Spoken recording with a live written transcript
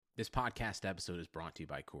This podcast episode is brought to you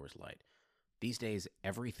by Coors Light. These days,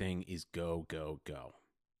 everything is go, go, go.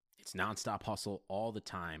 It's nonstop hustle all the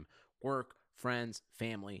time. Work, friends,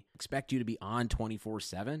 family expect you to be on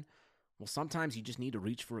 24/7. Well, sometimes you just need to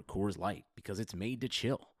reach for a Coors Light because it's made to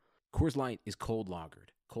chill. Coors Light is cold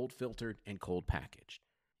lagered, cold filtered, and cold packaged.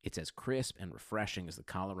 It's as crisp and refreshing as the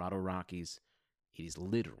Colorado Rockies. It is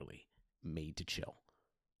literally made to chill.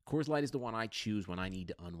 Coors Light is the one I choose when I need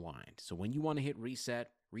to unwind. So when you want to hit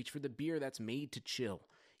reset, reach for the beer that's made to chill.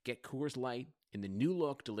 Get Coors Light in the new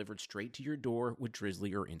look delivered straight to your door with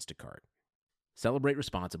Drizzly or Instacart. Celebrate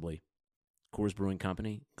responsibly. Coors Brewing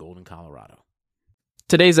Company, Golden, Colorado.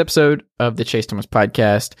 Today's episode of the Chase Thomas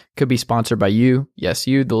Podcast could be sponsored by you, yes,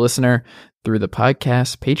 you, the listener, through the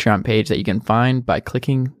podcast Patreon page that you can find by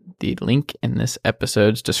clicking the link in this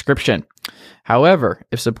episode's description. However,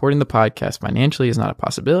 if supporting the podcast financially is not a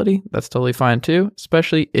possibility, that's totally fine too,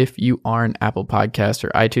 especially if you are an Apple Podcast or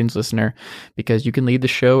iTunes listener, because you can leave the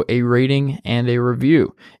show a rating and a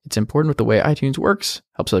review. It's important with the way iTunes works,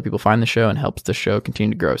 helps other people find the show and helps the show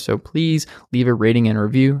continue to grow. So please leave a rating and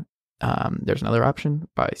review. There's another option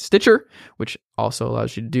by Stitcher, which also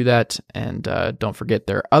allows you to do that. And don't forget,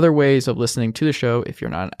 there are other ways of listening to the show if you're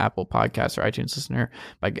not an Apple Podcast or iTunes listener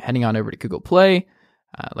by heading on over to Google Play.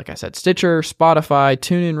 Like I said, Stitcher, Spotify,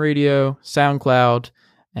 TuneIn Radio, SoundCloud,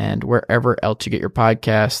 and wherever else you get your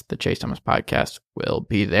podcast, the Chase Thomas Podcast will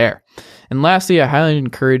be there. And lastly, I highly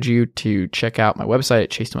encourage you to check out my website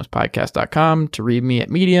at chasethomaspodcast.com, to read me at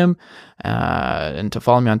Medium, and to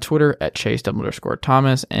follow me on Twitter at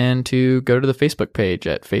Chase_Thomas, and to go to the Facebook page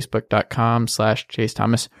at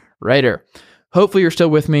facebook.com/ChaseThomasWriter. Hopefully you're still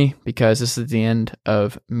with me because this is the end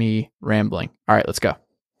of me rambling. All right, let's go.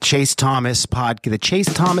 The Chase Thomas Podcast.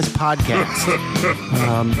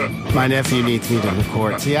 My nephew needs me to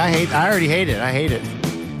record. See, I already hate it. I hate it.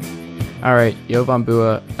 All right, Jovan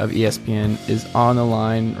Buha of ESPN is on the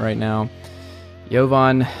line right now.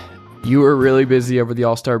 Jovan, you were really busy over the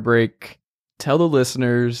All-Star break. Tell the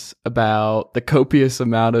listeners about the copious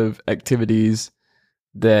amount of activities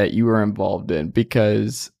that you were involved in,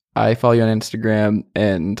 because I follow you on Instagram,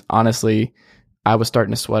 and honestly, I was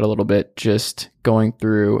starting to sweat a little bit just going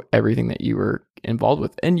through everything that you were involved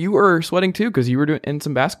with. And you were sweating too, because you were in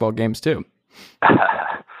some basketball games too.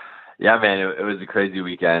 Yeah, man, it was a crazy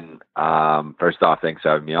weekend. First off, thanks for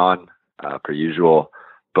having me on, per usual.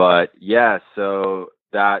 But yeah, so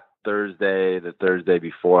that Thursday, the Thursday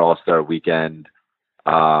before All-Star weekend,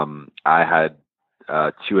 I had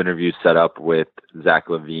 2 interviews set up with Zach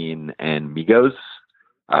LaVine and Migos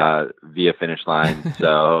via Finish Line.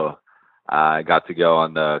 So I got to go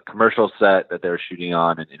on the commercial set that they were shooting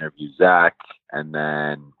on and interview Zach. And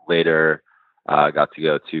then later got to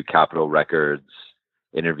go to Capitol Records,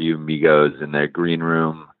 interview Migos in their green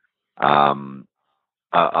room. I'll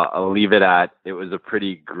leave it at, it was a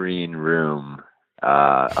pretty green room.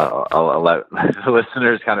 I'll let the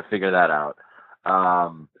listeners kind of figure that out.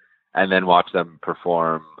 And then watch them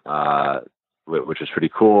perform, which was pretty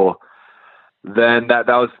cool. Then that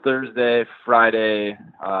was Thursday. Friday,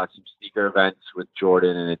 some sneaker events with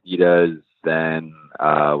Jordan and Adidas. Then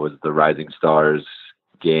was the Rising Stars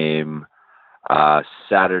game.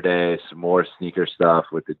 Saturday, some more sneaker stuff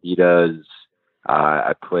with Adidas.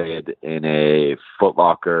 I played in a Foot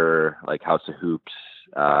Locker, like House of Hoops,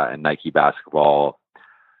 and Nike basketball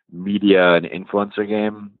media and influencer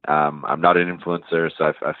game. I'm not an influencer,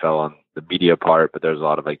 so I fell on the media part, but there's a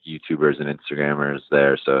lot of like YouTubers and Instagrammers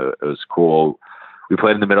there, so it was cool. We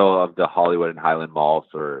played in the middle of the Hollywood and Highland Mall,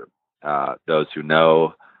 for those who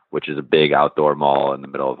know, which is a big outdoor mall in the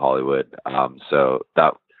middle of Hollywood. So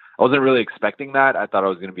that, I wasn't really expecting that. I thought it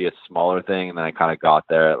was going to be a smaller thing, and then I kind of got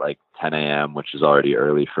there at like 10 a.m., which is already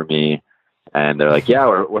early for me. And they're like,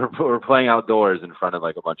 "Yeah, we're playing outdoors in front of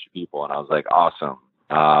like a bunch of people," and I was like, "Awesome."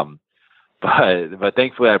 But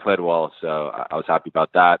thankfully I played well, so I was happy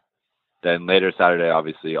about that. Then later Saturday,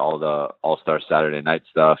 obviously all the All-Star Saturday night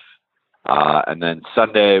stuff. And then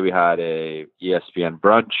Sunday we had a ESPN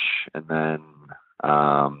brunch, and then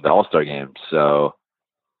the All-Star game. So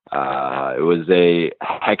it was a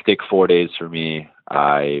hectic 4 days for me.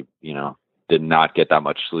 I, did not get that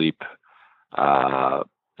much sleep. But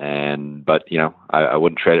I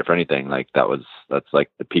wouldn't trade it for anything. Like that's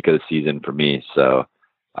like the peak of the season for me. So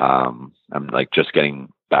I'm like just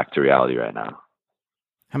getting back to reality right now.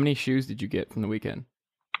 How many shoes did you get from the weekend?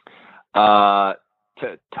 Total?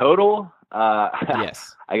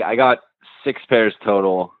 Yes. I got 6 pairs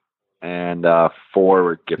total, and 4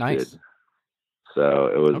 were gifted. Nice. So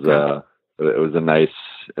it was Okay. It was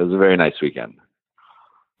a very nice weekend.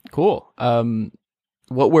 Cool.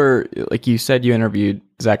 What were, like you said, you interviewed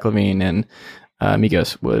Zach LaVine, and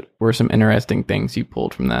Migos. What were some interesting things you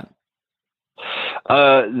pulled from that?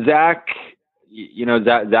 Zach,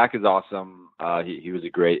 Zach is awesome. He was a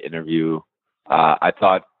great interview. I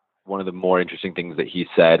thought one of the more interesting things that he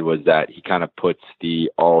said was that he kind of puts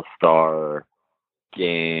the all-star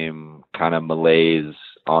game kind of malaise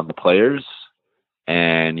on the players.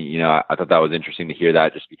 And, I thought that was interesting to hear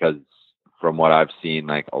that, just because from what I've seen,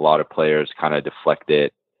 like, a lot of players kind of deflect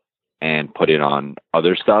it and put it on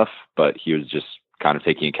other stuff, but he was just kind of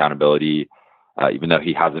taking accountability, even though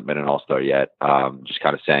he hasn't been an all-star yet. Just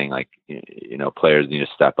kind of saying, like, players need to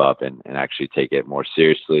step up and actually take it more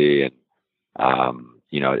seriously. And,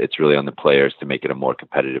 it's really on the players to make it a more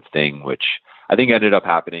competitive thing, which I think ended up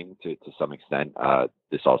happening to some extent,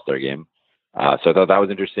 this all-star game. So I thought that was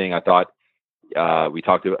interesting. I thought we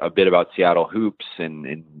talked a bit about Seattle hoops,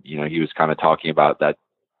 and he was kind of talking about that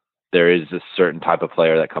there is a certain type of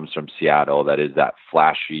player that comes from Seattle that is that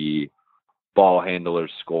flashy ball handler,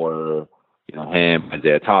 scorer. Him,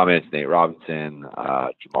 Isaiah Thomas, Nate Robinson,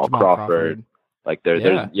 Jamal Crawford. Like there's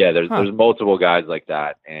multiple guys like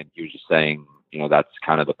that, and he was just saying, that's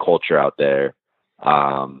kind of the culture out there.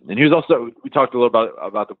 And we talked a little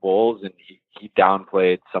about the Bulls, and he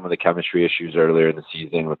downplayed some of the chemistry issues earlier in the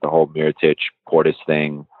season with the whole Mirotic Portis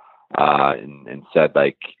thing, and said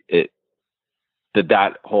like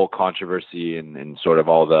that whole controversy and sort of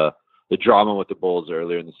all the drama with the Bulls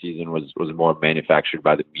earlier in the season was more manufactured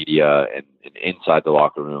by the media, and inside the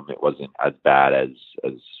locker room it wasn't as bad as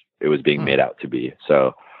it was being made out to be.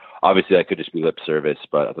 So obviously that could just be lip service,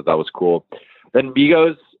 but I thought that was cool. Then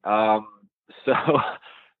Migos. So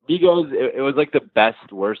Migos, it was like the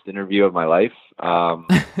best, worst interview of my life.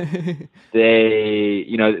 They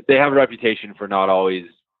have a reputation for not always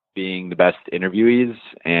being the best interviewees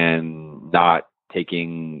and not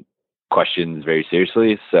taking questions very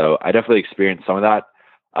seriously. So I definitely experienced some of that.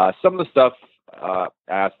 Some of the stuff I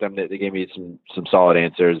asked them, they gave me some solid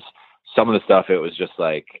answers. Some of the stuff, it was just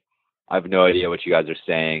like, I have no idea what you guys are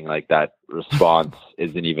saying. Like, that response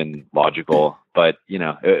isn't even logical. But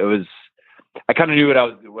it was. I kind of knew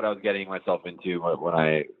what I was getting myself into when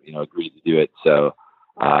I agreed to do it. So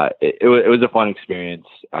it was a fun experience.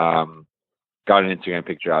 Got an Instagram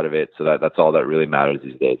picture out of it, so that's all that really matters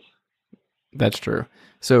these days. That's true.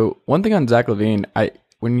 So one thing on Zach LaVine,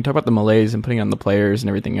 when you talk about the malaise and putting on the players and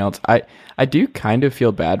everything else, I do kind of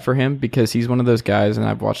feel bad for him, because he's one of those guys, and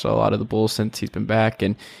I've watched a lot of the Bulls since he's been back,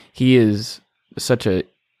 and he is such a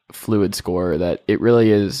fluid scorer that it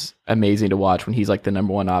really is amazing to watch when he's like the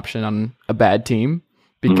number one option on a bad team,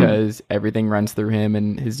 because everything runs through him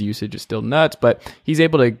and his usage is still nuts, but he's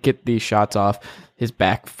able to get these shots off his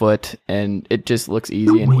back foot and it just looks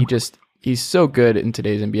easy, and he's so good in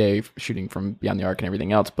today's NBA shooting from beyond the arc and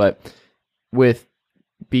everything else. But with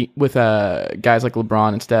guys like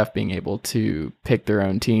LeBron and Steph being able to pick their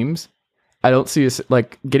own teams, I don't see us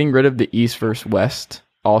like getting rid of the East versus West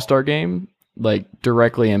All-Star game like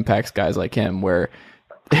directly impacts guys like him, where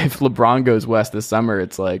if LeBron goes west this summer,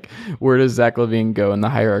 it's like, where does Zach LaVine go in the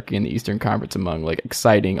hierarchy in the Eastern Conference among like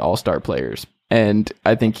exciting all-star players? And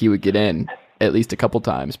I think he would get in at least a couple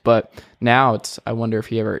times, but now I wonder if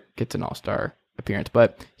he ever gets an all-star appearance.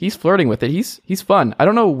 But he's flirting with it. He's fun. I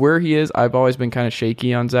don't know where he is. I've always been kind of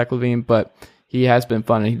shaky on Zach LaVine, but he has been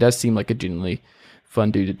fun, and he does seem like a genuinely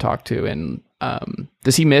fun dude to talk to. And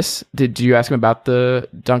does he miss? Did you ask him about the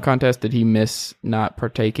dunk contest? Did he miss not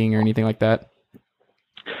partaking or anything like that?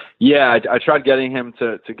 Yeah, I tried getting him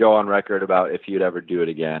to go on record about if he'd ever do it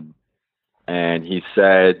again, and he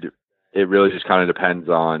said it really just kind of depends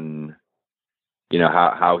on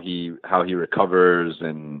how he recovers,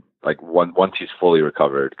 and like once he's fully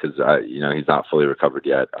recovered, because he's not fully recovered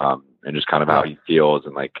yet, and just kind of how he feels,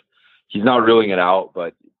 and like he's not ruling it out,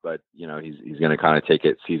 but he's going to kind of take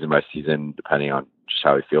it season by season depending on just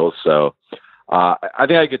how he feels. So I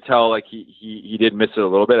think I could tell like he did miss it a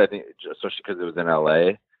little bit. I think especially because it was in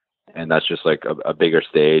LA, and that's just like a bigger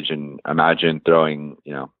stage. And imagine throwing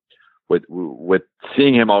with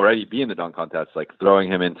seeing him already be in the dunk contest, like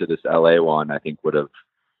throwing him into this LA one, I think would have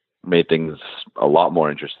made things a lot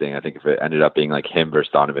more interesting. I think if it ended up being like him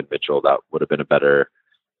versus Donovan Mitchell, that would have been a better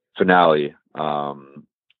finale. Or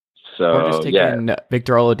just taking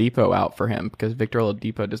Victor Oladipo out for him, because Victor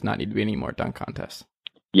Oladipo does not need to be any more dunk contests.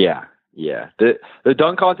 Yeah. The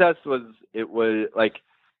dunk contest was like,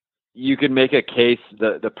 you could make a case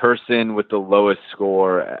the person with the lowest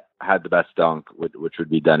score had the best dunk, which would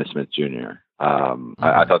be Dennis Smith Jr.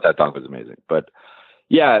 I thought that dunk was amazing, but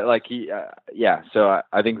so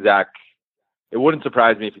I think Zach, it wouldn't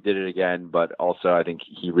surprise me if he did it again, but also I think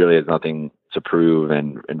he really has nothing to prove,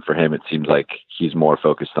 and for him it seems like he's more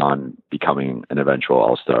focused on becoming an eventual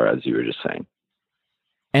all-star, as you were just saying.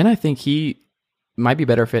 And I think he might be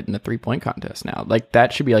better fit in the 3-point contest now. Like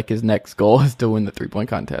that should be like his next goal is to win the 3-point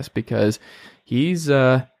contest because he's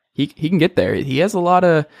he can get there. He has a lot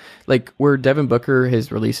of like where Devin Booker,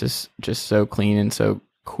 his release is just so clean and so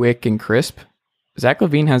quick and crisp. Zach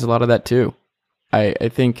LaVine has a lot of that too. I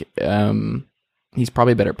think he's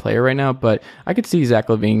probably a better player right now, but I could see Zach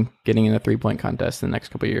LaVine getting in a 3-point contest in the next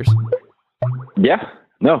couple of years. Yeah,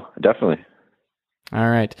 no, definitely. All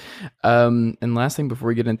right. And last thing before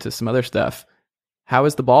we get into some other stuff, how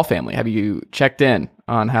is the Ball family? Have you checked in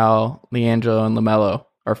on how LiAngelo and LaMelo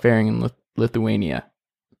are faring in Lithuania?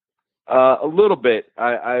 A little bit.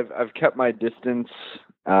 I've kept my distance.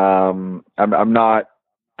 I'm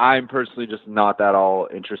personally just not that all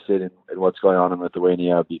interested in what's going on in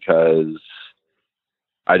Lithuania because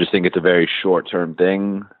I just think it's a very short-term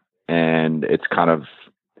thing, and it's kind of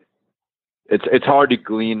it's hard to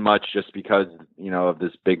glean much just because of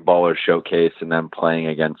this big baller showcase and them playing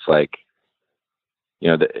against like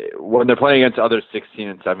when they're playing against other 16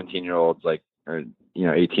 and 17-year-olds or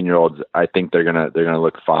 18-year-olds, I think they're gonna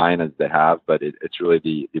look fine as they have, but it's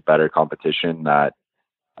really the better competition that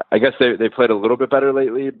I guess they played a little bit better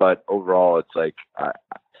lately, but overall it's like I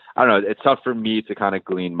don't know. It's tough for me to kind of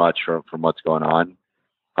glean much from what's going on.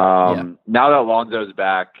 Now that Lonzo's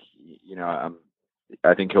back,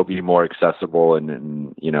 I think he'll be more accessible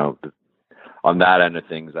and on that end of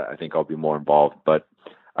things, I think I'll be more involved. But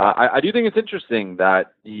I do think it's interesting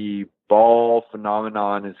that the Ball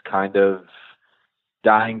phenomenon is kind of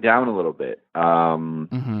dying down a little bit.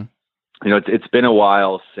 It's been a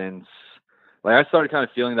while since I started kind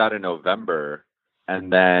of feeling that in November,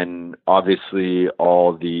 and then obviously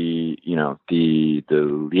all the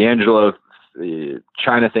LiAngelo, the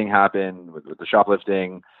China thing happened with the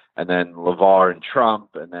shoplifting, and then LeVar and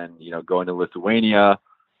Trump, and then going to Lithuania.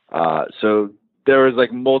 So there was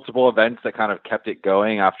multiple events that kind of kept it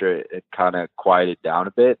going after it kind of quieted down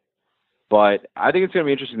a bit. But I think it's going to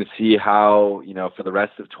be interesting to see how, for the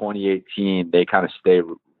rest of 2018, they kind of stay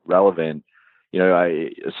relevant.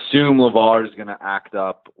 I assume LeVar is going to act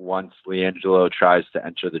up once LiAngelo tries to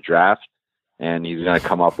enter the draft, and he's going to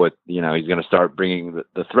come up with, he's going to start bringing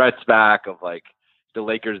the threats back of the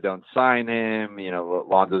Lakers don't sign him,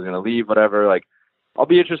 Lonzo's going to leave, whatever. I'll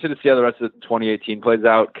be interested to see how the rest of 2018 plays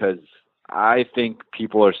out because I think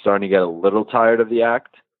people are starting to get a little tired of the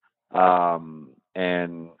act.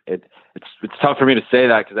 And it's tough for me to say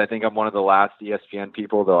that because I think I'm one of the last ESPN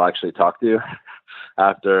people they'll actually talk to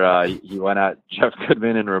after he went at Jeff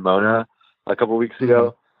Goodman and Ramona a couple weeks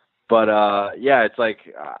ago. But it's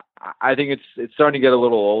I think it's starting to get a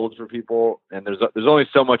little old for people, and there's only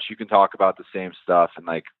so much you can talk about the same stuff. And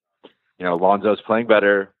Lonzo's playing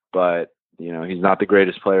better, but he's not the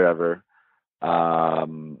greatest player ever.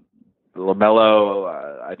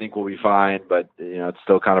 LaMelo, I think will be fine, but it's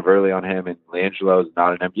still kind of early on him, and LiAngelo is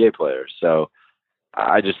not an NBA player. So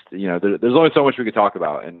I just, there's only so much we could talk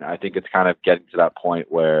about, and I think it's kind of getting to that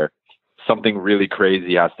point where something really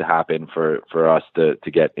crazy has to happen for us to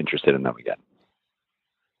get interested in them again.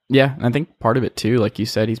 Yeah, and I think part of it too, like you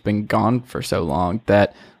said, he's been gone for so long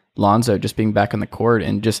that Lonzo just being back on the court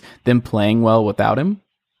and just them playing well without him,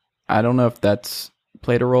 I don't know if that's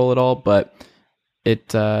played a role at all, but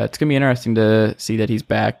it's going to be interesting to see that he's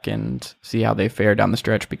back and see how they fare down the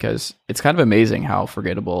stretch because it's kind of amazing how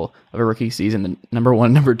forgettable of a rookie season the number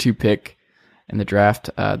 1, number 2 pick in the draft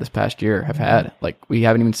this past year have had. We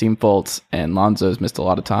haven't even seen Fultz, and Lonzo's missed a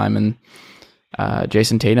lot of time, and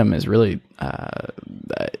Jason Tatum has really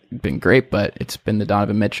been great, but it's been the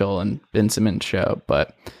Donovan Mitchell and Ben Simmons show.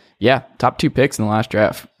 But yeah, top 2 picks in the last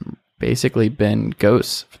draft basically been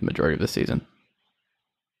ghosts for the majority of the season.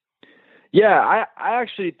 Yeah, I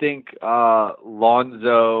actually think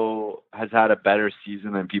Lonzo has had a better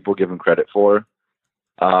season than people give him credit for.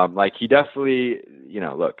 He definitely,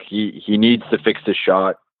 look, he needs to fix his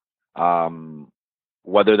shot.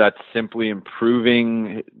 Whether that's simply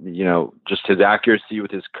improving, just his accuracy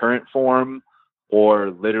with his current form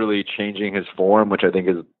or literally changing his form, which I think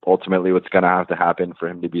is ultimately what's going to have to happen for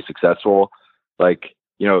him to be successful.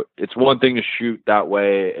 It's one thing to shoot that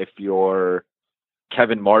way if you're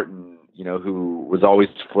Kevin Martin, who was always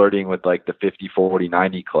flirting with the 50, 40,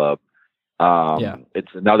 90 club.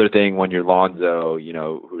 It's another thing when you're Lonzo,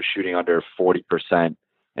 who's shooting under 40%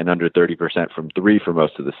 and under 30% from 3 for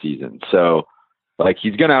most of the season. So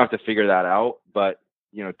he's going to have to figure that out, but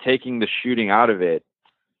taking the shooting out of it,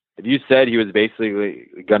 if you said he was basically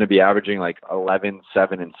going to be averaging 11,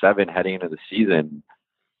 7 and 7 heading into the season,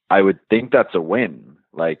 I would think that's a win.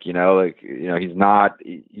 He's not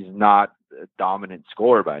a dominant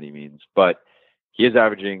scorer by any means, but he is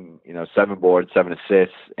averaging, 7 boards, 7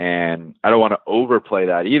 assists, and I don't want to overplay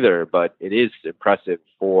that either, but it is impressive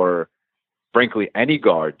for, frankly, any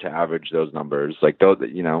guard to average those numbers. Like, those,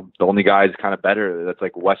 the only guy is kind of better. That's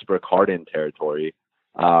like Westbrook Harden territory.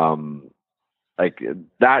 Like,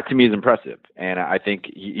 that to me is impressive. And I think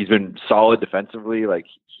he's been solid defensively. Like,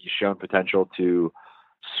 he's shown potential to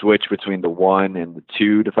switch between the 1 and the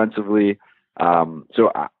 2 defensively.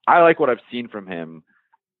 So I like what I've seen from him.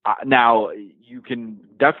 Now, you can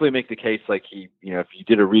definitely make the case, like, if you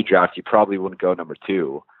did a redraft, he probably wouldn't go number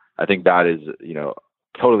 2. I think that is,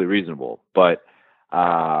 totally reasonable. But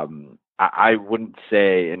I wouldn't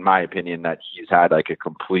say, in my opinion, that he's had like a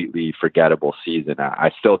completely forgettable season.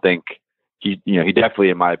 I still think he definitely,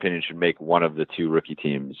 in my opinion, should make one of the 2 rookie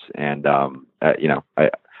teams. And,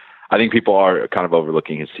 I think people are kind of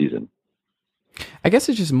overlooking his season. I guess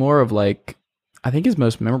it's just more of like, I think his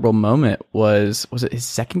most memorable moment was it his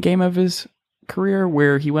second game of his career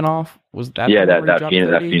where he went off? Was that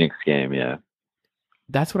that Phoenix game? Yeah,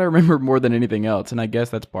 that's what I remember more than anything else. And I guess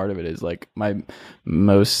that's part of it, is like my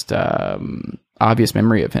most obvious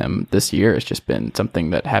memory of him this year has just been something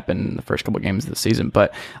that happened in the first couple of games of the season.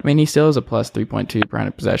 But I mean, he still has a plus 3.2 per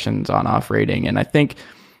 100 possessions on off rating, and I think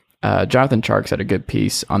Jonathan Tjarks had a good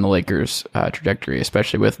piece on the Lakers' trajectory,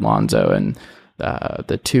 especially with Lonzo and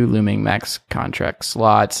the 2 looming max contract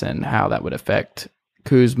slots and how that would affect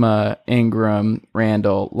Kuzma, Ingram,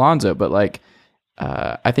 Randall, Lonzo. But like,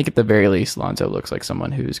 I think at the very least, Lonzo looks like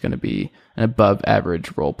someone who's going to be an above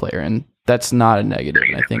average role player. And that's not a negative.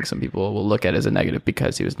 And I think some people will look at it as a negative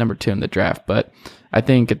because he was number 2 in the draft. But I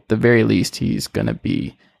think at the very least, he's going to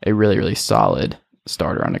be a really, really solid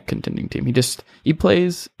starter on a contending team. He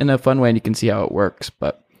plays in a fun way and you can see how it works.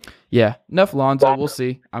 But yeah, enough Lonzo. We'll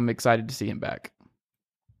see. I'm excited to see him back.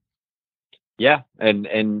 Yeah, and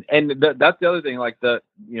that's the other thing. Like,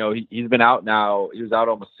 he's been out now. He was out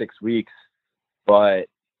almost 6 weeks, but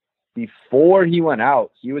before he went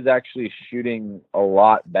out, he was actually shooting a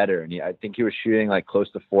lot better, and I think he was shooting like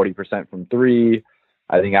close to 40% from 3.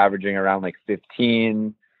 I think averaging around like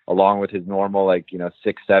 15, along with his normal 6'7"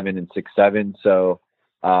 and 6'7". So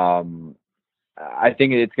I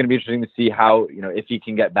think it's going to be interesting to see how, if he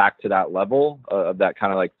can get back to that level of that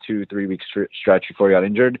kind of like 2-3 week stretch before he got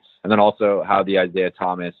injured. And then also how the Isaiah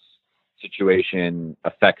Thomas situation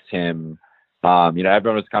affects him.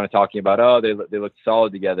 Everyone was kind of talking about, they looked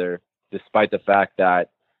solid together, despite the fact that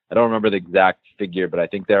I don't remember the exact figure, but I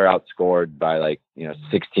think they're outscored by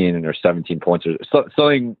 16 or 17 points or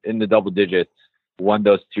something in the double digits when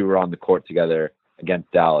those 2 were on the court together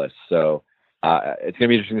against Dallas. So it's going to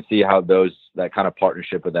be interesting to see how that kind of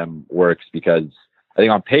partnership with them works, because I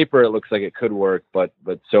think on paper it looks like it could work, but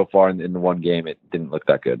so far in the one game it didn't look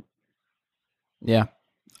that good. Yeah.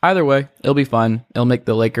 Either way, it'll be fun. It'll make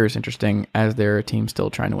the Lakers interesting, as they're a team still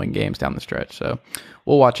trying to win games down the stretch. So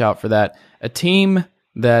we'll watch out for that. A team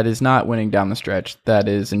that is not winning down the stretch, that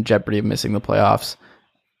is in jeopardy of missing the playoffs,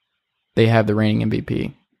 they have the reigning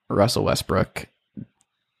MVP, Russell Westbrook.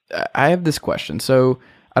 I have this question. So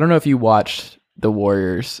I don't know if you watched the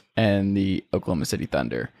Warriors and the Oklahoma City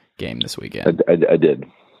Thunder game this weekend. I did.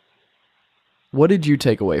 What did you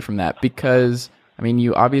take away from that? Because, I mean,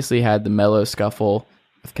 you obviously had the Melo scuffle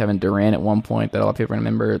with Kevin Durant at one point that a lot of people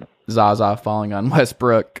remember, Zaza falling on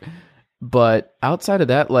Westbrook. But outside of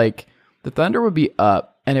that, the Thunder would be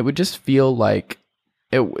up, and it would just feel like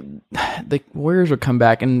the Warriors would come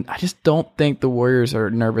back, and I just don't think the Warriors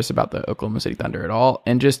are nervous about the Oklahoma City Thunder at all.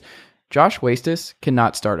 And just Josh Huestis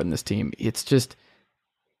cannot start on this team. It's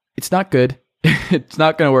not good. It's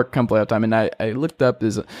not going to work come playoff time. And I looked up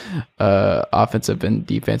his offensive and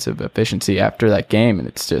defensive efficiency after that game, and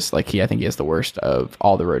it's just I think he has the worst of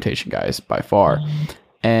all the rotation guys by far.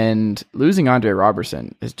 And losing Andre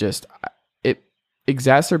Robertson is it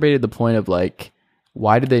exacerbated the point of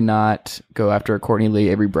why did they not go after Courtney Lee,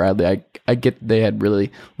 Avery Bradley? I get they had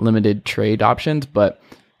really limited trade options, but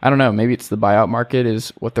I don't know. Maybe it's the buyout market is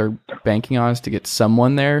what they're banking on, is to get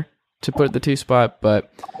someone there to put at the 2 spot.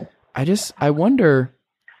 But I wonder,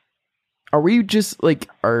 are we just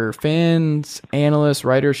are fans, analysts,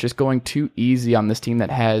 writers just going too easy on this team that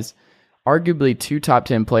has arguably 2 top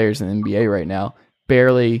 10 players in the NBA right now,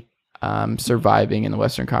 barely surviving in the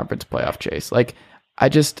Western Conference playoff chase?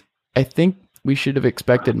 I think we should have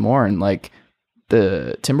expected more, and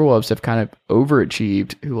the Timberwolves have kind of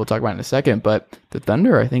overachieved, who we'll talk about in a second, but the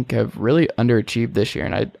Thunder, I think, have really underachieved this year,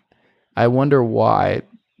 and I wonder why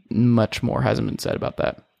much more hasn't been said about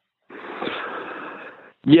that.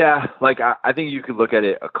 Yeah, I think you could look at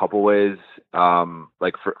it a couple ways.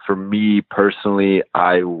 For me personally,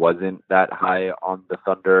 I wasn't that high on the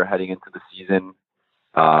Thunder heading into the season.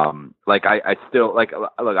 I still like,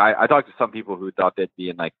 look, I talked to some people who thought they'd be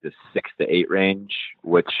in like the 6 to 8 range,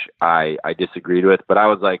 which I disagreed with, but I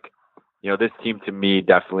was like, this team to me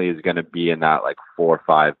definitely is going to be in that like 4 or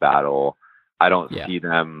 5 battle. I don't see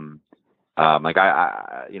them.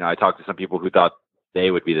 I talked to some people who thought they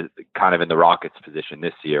would be kind of in the Rockets position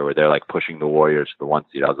this year where they're like pushing the Warriors to the 1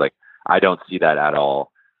 seed. I was like, I don't see that at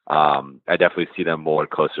all. I definitely see them more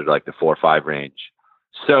closer to like the 4 or 5 range.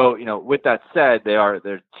 So, with that said,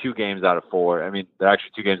 they're 2 games out of 4. I mean, they're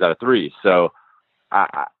actually 2 games out of 3. So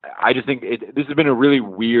I just think this has been a really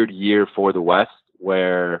weird year for the West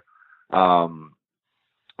where,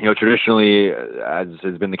 traditionally, as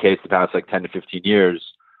has been the case the past like 10 to 15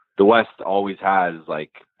 years, the West always has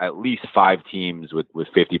like at least 5 teams with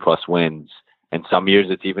 50 plus wins. And some years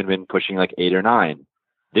it's even been pushing like 8 or 9.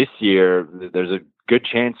 This year, there's a good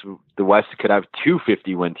chance the West could have 2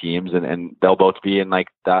 50-win teams, and they'll both be in like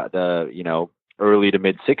the early to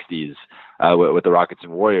mid 60s with the Rockets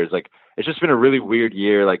and Warriors. Like, it's just been a really weird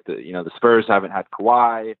year. Like the Spurs haven't had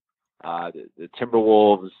Kawhi, the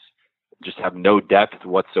Timberwolves just have no depth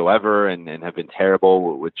whatsoever and have been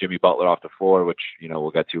terrible with Jimmy Butler off the floor, which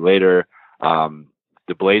we'll get to later.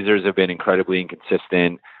 The Blazers have been incredibly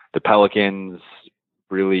inconsistent. The Pelicans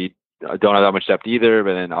really don't have that much depth either,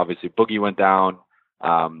 but then obviously Boogie went down.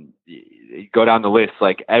 You go down the list,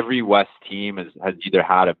 like every West team has either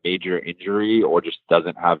had a major injury or just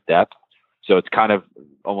doesn't have depth. So it's kind of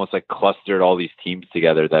almost like clustered all these teams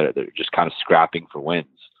together that are just kind of scrapping for wins.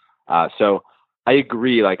 So I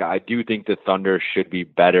agree. Like, I do think the Thunder should be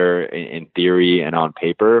better in theory and on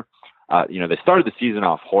paper. They started the season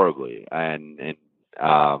off horribly and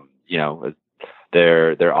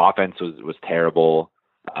their offense was terrible.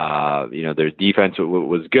 Their defense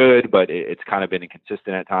was good, but it's kind of been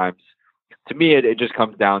inconsistent at times. To me, it just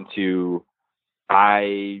comes down to,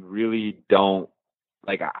 I really don't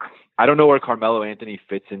I don't know where Carmelo Anthony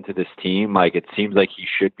fits into this team. Like, it seems like he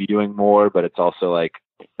should be doing more, but it's also like,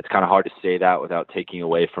 it's kind of hard to say that without taking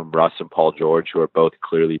away from Russ and Paul George, who are both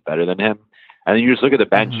clearly better than him. And then you just look at the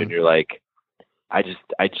bench and you're like, I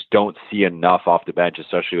just don't see enough off the bench,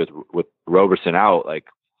 especially with Roberson out. Like,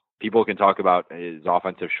 people can talk about his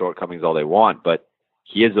offensive shortcomings all they want, but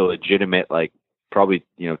he is a legitimate, like, probably,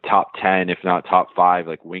 top 10, if not top 5,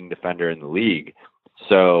 like, wing defender in the league.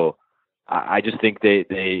 So I just think I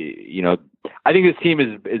think this team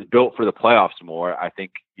is built for the playoffs more. I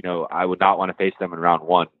think, I would not want to face them in round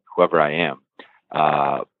 1, whoever I am.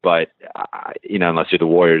 But unless you're the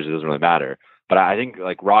Warriors, it doesn't really matter. But I think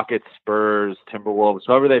like Rockets, Spurs, Timberwolves,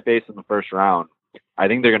 whoever they face in the first round, I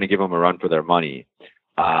think they're going to give them a run for their money.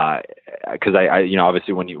 Because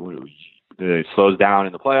obviously when it slows down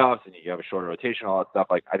in the playoffs and you have a shorter rotation, all that stuff,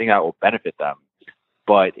 like, I think that will benefit them.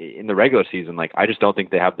 But in the regular season, like, I just don't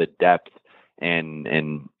think they have the depth and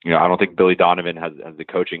I don't think Billy Donovan has the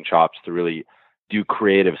coaching chops to really do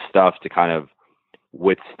creative stuff to kind of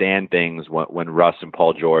withstand things when Russ and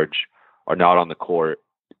Paul George are not on the court,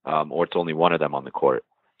 or it's only one of them on the court.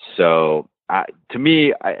 So to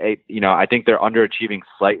me, I think they're underachieving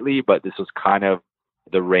slightly, but this was kind of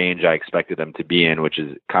the range I expected them to be in, which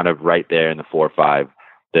is kind of right there in the 4 or 5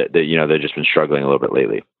 that they've just been struggling a little bit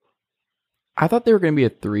lately. I thought they were going to be a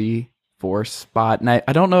 3-4 spot, and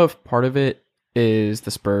I don't know if part of it is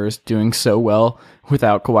the Spurs doing so well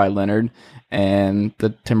without Kawhi Leonard and the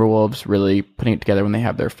Timberwolves really putting it together when they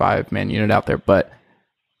have their 5-man unit out there, but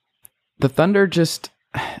the Thunder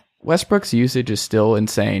Westbrook's usage is still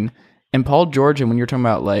insane, and Paul George, and when you're talking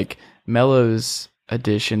about like Melo's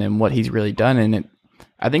addition and what he's really done in it,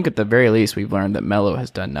 I think at the very least we've learned that Melo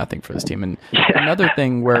has done nothing for this team. And another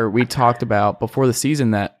thing where we talked about before the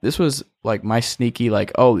season that this was like my sneaky,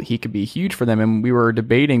 like, oh, he could be huge for them. And we were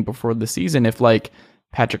debating before the season if like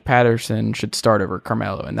Patrick Patterson should start over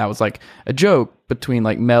Carmelo. And that was like a joke between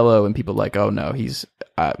like Melo and people like, oh no, he's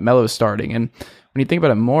Melo's starting. And when you think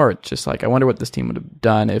about it more, it's just like, I wonder what this team would have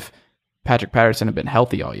done if Patrick Patterson had been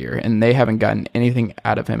healthy all year, and they haven't gotten anything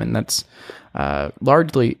out of him. And that's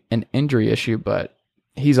largely an injury issue, but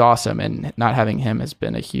he's awesome, and not having him has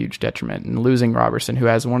been a huge detriment. And losing Robertson, who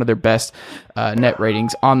has one of their best net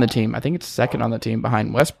ratings on the team. I think it's second on the team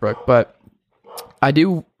behind Westbrook, but I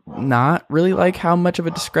do not really like how much of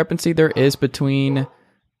a discrepancy there is between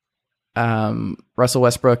Russell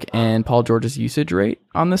Westbrook and Paul George's usage rate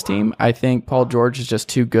on this team. I think Paul George is just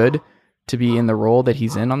too good to be in the role that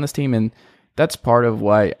he's in on this team, and that's part of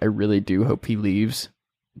why I really do hope he leaves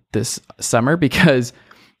this summer, because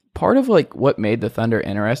part of like what made the Thunder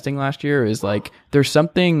interesting last year is like there's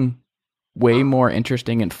something way more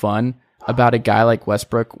interesting and fun about a guy like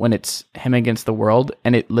Westbrook when it's him against the world,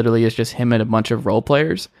 and it literally is just him and a bunch of role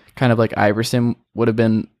players, kind of like Iverson would have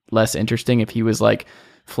been less interesting if he was like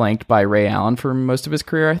flanked by Ray Allen for most of his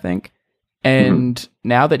career, I think. And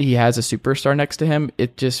now that he has a superstar next to him,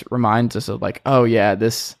 it just reminds us of like, oh yeah,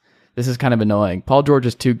 this is kind of annoying. Paul George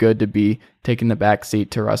is too good to be taking the back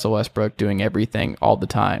seat to Russell Westbrook doing everything all the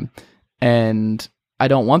time. And I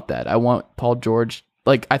don't want that. I want Paul George,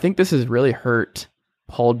 like, I think this has really hurt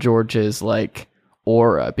Paul George's like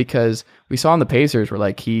aura, because we saw in the Pacers where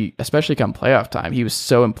like he, especially come playoff time, he was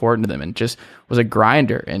so important to them and just was a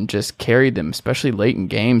grinder and just carried them, especially late in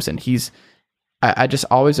games. And I just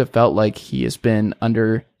always have felt like he has been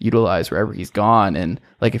underutilized wherever he's gone. And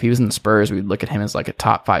like if he was in the Spurs, we'd look at him as like a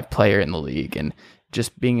top 5 player in the league. And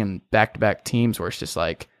just being in back-to-back teams where it's just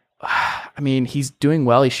like, I mean, he's doing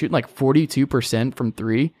well. He's shooting like 42% from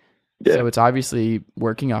 3. Yeah. So it's obviously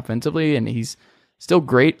working offensively, and he's still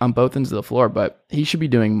great on both ends of the floor, but he should be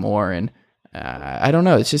doing more. And I don't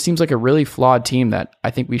know. It just seems like a really flawed team that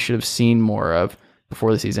I think we should have seen more of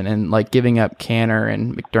before the season. And like giving up Canner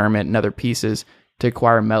and McDermott and other pieces to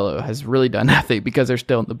acquire Melo has really done nothing, because they're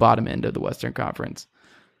still at the bottom end of the Western Conference.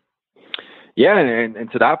 Yeah,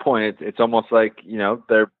 and to that point, it's almost like, you know,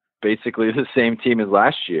 they're basically the same team as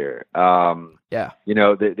last year. Yeah. You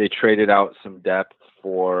know, they traded out some depth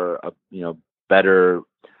for a, you know,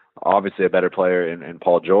 obviously a better player in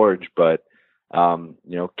Paul George, but you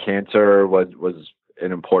know, Cantor was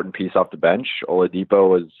an important piece off the bench. Oladipo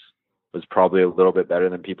was probably a little bit better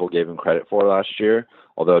than people gave him credit for last year,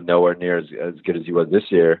 although nowhere near as good as he was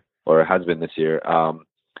this year, or has been this year.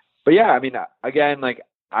 But yeah, I mean, again, like,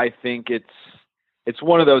 I think it's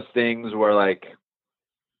one of those things where, like,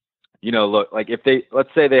 you know, look, like let's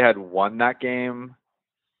say they had won that game,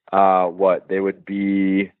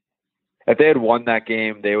 if they had won that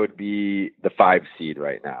game, they would be the 5 seed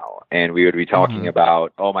right now. And we would be talking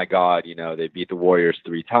about, oh my God, you know, they beat the Warriors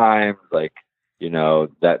 3 times. Like, you know,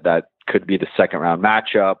 that could be the second round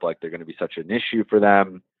matchup. Like, they're going to be such an issue for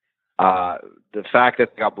them. The fact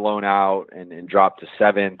that they got blown out and dropped to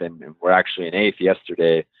 7th, and we're actually in 8th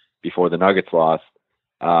yesterday before the Nuggets lost.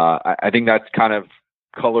 I think that's kind of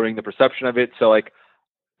coloring the perception of it. So, like,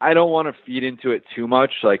 I don't want to feed into it too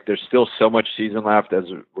much. Like, there's still so much season left, as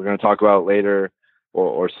we're going to talk about later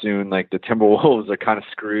or soon. Like, the Timberwolves are kind of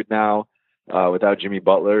screwed now without Jimmy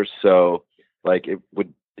Butler. So, like, it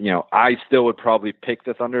would, you know, I still would probably pick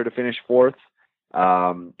the Thunder to finish 4th,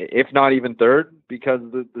 if not even 3rd, because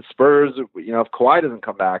the Spurs, you know, if Kawhi doesn't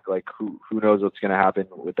come back, like, who knows what's going to happen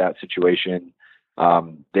with that situation.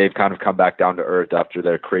 They've kind of come back down to earth after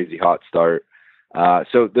their crazy hot start.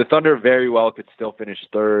 So the Thunder very well could still finish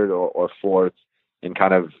 3rd or 4th and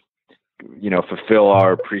kind of, you know, fulfill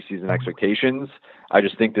our preseason expectations. I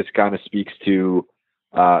just think this kind of speaks to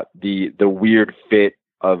the weird fit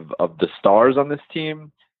of the stars on this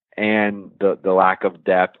team, and the lack of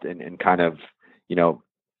depth and kind of, you know,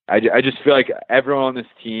 I just feel like everyone on this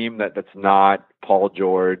team that's not Paul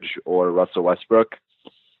George or Russell Westbrook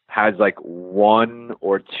has like 1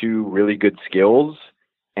 or 2 really good skills.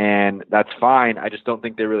 And that's fine. I just don't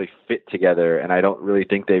think they really fit together. And I don't really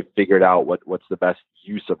think they've figured out what's the best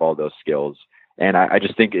use of all those skills. And I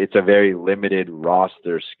just think it's a very limited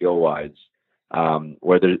roster skill-wise,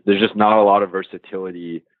 where there's just not a lot of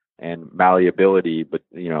versatility and malleability, but,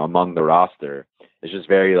 you know, among the roster. It's just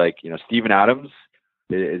very, like, you know, Steven Adams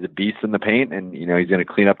is a beast in the paint, and, you know, he's going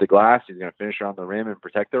to clean up the glass. He's going to finish around the rim and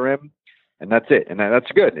protect the rim. And that's it. And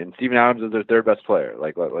that's good. And Steven Adams is their 3rd best player.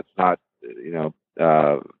 Like, let's not, you know,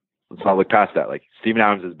 let's not look past that. Like, Steven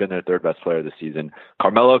Adams has been their 3rd best player this season.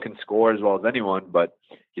 Carmelo can score as well as anyone, but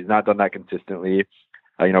he's not done that consistently.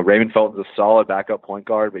 You know, Raymond Felton's a solid backup point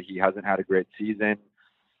guard, but he hasn't had a great season.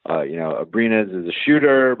 You know, Abrines is a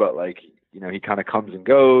shooter, but, like, you know, he kind of comes and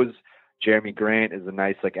goes. Jeremy Grant is a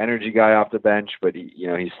nice, like, energy guy off the bench, but he, you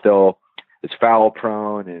know, he's still is foul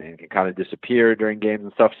prone and can kind of disappear during games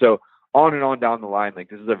and stuff. So on and on down the line, like,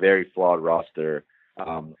 this is a very flawed roster.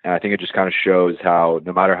 And I think it just kind of shows how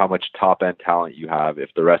no matter how much top end talent you have, if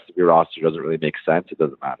the rest of your roster doesn't really make sense, it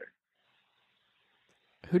doesn't matter.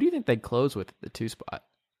 Who do you think they'd close with at the 2 spot?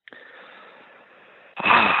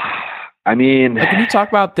 I mean, like, when you talk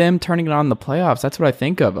about them turning it on in the playoffs, that's what I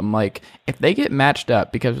think of. I'm like, if they get matched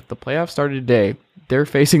up, because if the playoffs started today, they're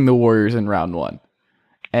facing the Warriors in round 1.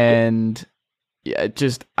 And yeah,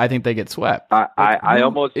 I think they get swept. I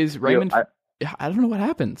almost is Raymond. I don't know what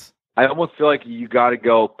happens. I almost feel like you got to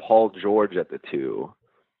go Paul George at the 2.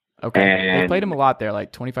 Okay, they played him a lot there.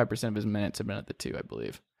 Like 25% of his minutes have been at the 2, I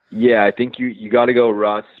believe. Yeah, I think you got to go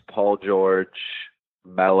Russ, Paul George,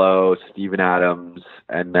 Melo, Steven Adams,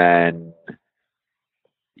 and then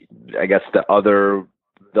I guess the other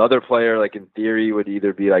player, like in theory, would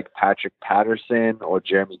either be like Patrick Patterson or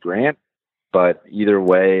Jeremy Grant. But either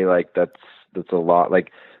way, like that's a lot.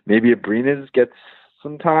 Like maybe Abrines gets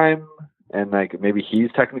some time, and like maybe he's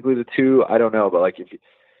technically the 2. I don't know, but like if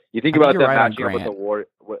you think about them matching up with the Warriors,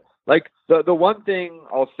 like the one thing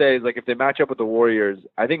I'll say is like if they match up with the Warriors,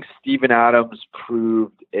 I think Steven Adams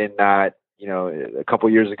proved in that a couple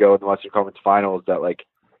years ago in the Western Conference Finals that like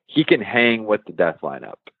he can hang with the death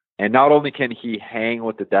lineup. And not only can he hang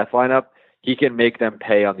with the death lineup, he can make them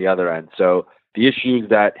pay on the other end. So the issues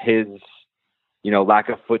that his, lack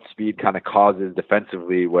of foot speed kind of causes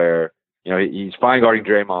defensively where, he's fine guarding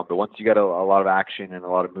Draymond, but once you get a lot of action and a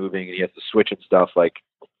lot of moving and he has to switch and stuff, like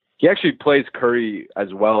he actually plays Curry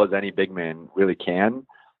as well as any big man really can.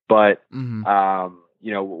 But,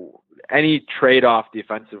 any trade-off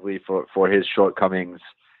defensively for his shortcomings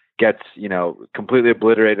gets, completely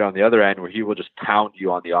obliterated on the other end where he will just pound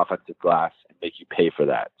you on the offensive glass and make you pay for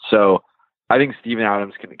that. So I think Steven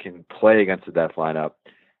Adams can play against the death lineup.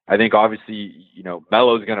 I think obviously,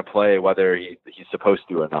 Melo's going to play whether he's supposed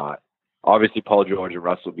to or not. Obviously, Paul George and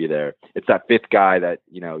Russ will be there. It's that 5th guy that,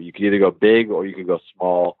 you could either go big or you could go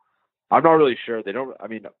small. I'm not really sure. They don't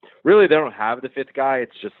have the 5th guy.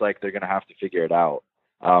 It's just like they're going to have to figure it out.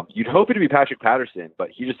 You'd hope it to be Patrick Patterson, but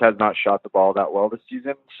he just has not shot the ball that well this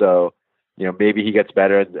season. So, maybe he gets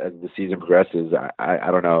better as the season progresses.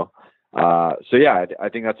 I don't know. So yeah, I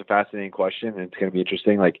think that's a fascinating question, and it's going to be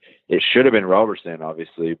interesting. Like it should have been Robertson,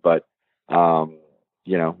 obviously, but with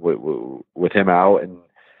him out, and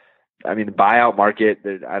I mean the buyout market,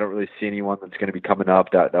 I don't really see anyone that's going to be coming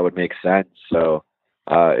up that would make sense. So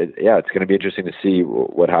it's going to be interesting to see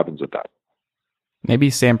what happens with that.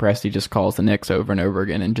 Maybe Sam Presti just calls the Knicks over and over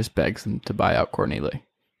again and just begs them to buy out Courtney Lee.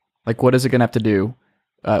 Like, what is it going to have to do?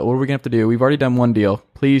 What are we going to have to do? We've already done one deal.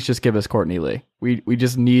 Please just give us Courtney Lee. We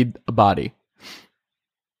just need a body.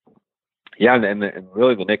 Yeah, and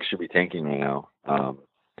really the Knicks should be tanking right now. Well,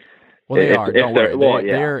 they are. Don't worry.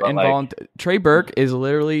 They're involuntary. Trey Burke is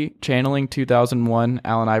literally channeling 2001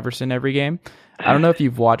 Allen Iverson every game. I don't know if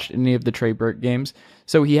you've watched any of the Trey Burke games.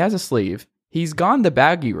 So he has a sleeve. He's gone the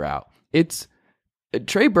baggy route.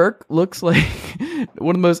 Trey Burke looks like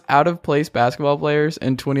one of the most out-of-place basketball players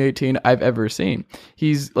in 2018 I've ever seen.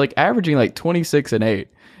 He's like averaging like 26 and 8,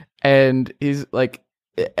 and he's like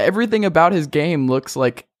everything about his game looks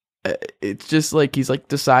like it's just like he's like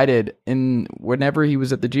decided in whenever he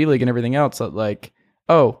was at the G League and everything else that like,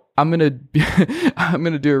 oh, I'm gonna do a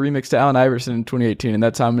remix to Allen Iverson in 2018, and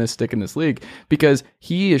that's how I'm gonna stick in this league because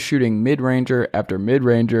he is shooting mid-ranger after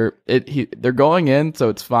mid-ranger. They're going in, so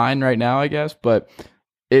it's fine right now, I guess. But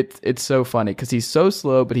it's so funny because he's so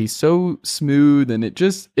slow, but he's so smooth, and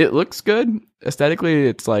it looks good aesthetically.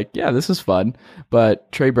 It's like, yeah, this is fun.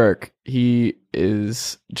 But Trey Burke,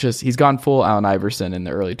 he's gone full Allen Iverson in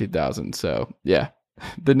the early 2000s. So yeah,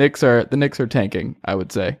 the Knicks are tanking, I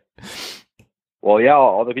would say. Well, yeah,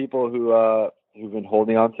 all the people who've been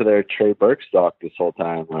holding on to their Trey Burke stock this whole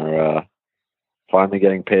time are finally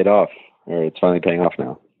getting paid off, or it's finally paying off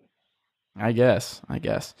now. I guess.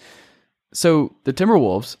 So the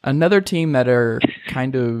Timberwolves, another team that are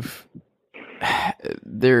kind of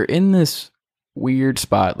they're in this weird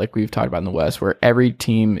spot, like we've talked about in the West, where every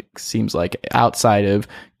team seems like outside of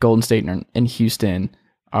Golden State and Houston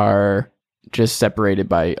are just separated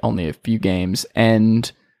by only a few games,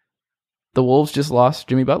 and the Wolves just lost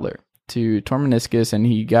Jimmy Butler to torn meniscus, and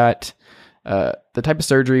he got the type of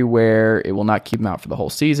surgery where it will not keep him out for the whole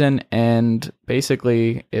season. And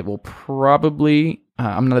basically, it will probably,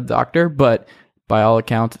 I'm not a doctor, but by all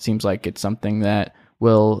accounts, it seems like it's something that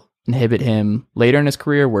will inhibit him later in his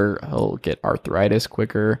career where he'll get arthritis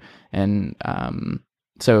quicker. And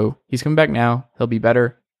so he's coming back now. He'll be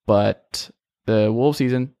better. But the Wolves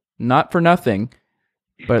season, not for nothing,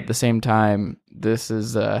 but at the same time, this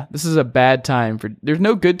is a bad time there's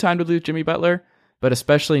no good time to lose Jimmy Butler, but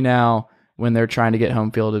especially now when they're trying to get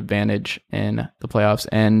home field advantage in the playoffs.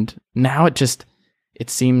 And now it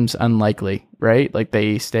seems unlikely, right? Like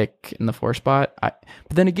they stick in the 4 spot. But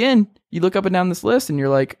then again, you look up and down this list and you're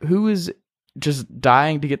like, who is just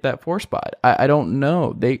dying to get that 4 spot? I don't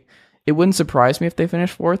know. It wouldn't surprise me if they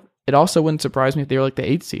finished 4th. It also wouldn't surprise me if they were like the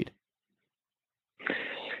 8th seed.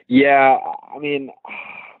 Yeah, I mean,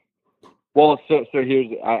 well, so here's,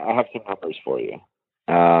 I have some numbers for you,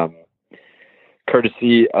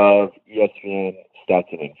 courtesy of ESPN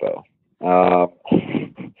Stats and Info.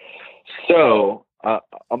 So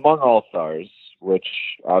among All-Stars, which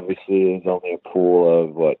obviously is only a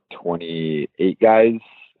pool of 28 guys,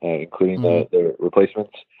 including the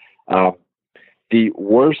replacements, the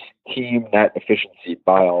worst team net efficiency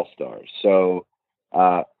by All-Stars. So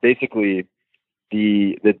basically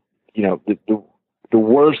the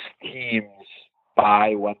worst teams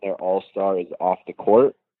by when their all-star is off the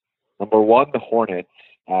court. Number one, the Hornets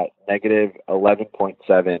at negative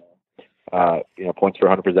 11.7 points per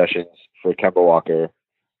 100 possessions for Kemba Walker.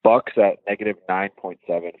 Bucks at negative 9.7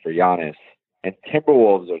 for Giannis. And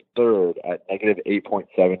Timberwolves are third at negative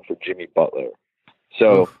 8.7 for Jimmy Butler.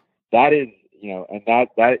 So that is, and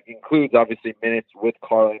that includes obviously minutes with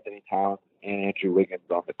Karl Anthony Towns and Andrew Wiggins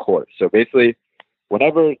on the court. So basically,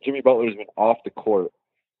 whenever Jimmy Butler has been off the court,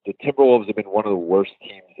 the Timberwolves have been one of the worst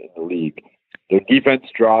teams in the league. Their defense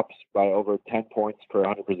drops by over 10 points per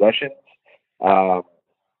 100 possessions.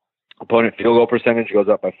 Opponent field goal percentage goes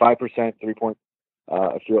up by 5%.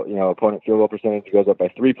 Opponent field goal percentage goes up by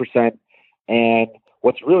 3%. And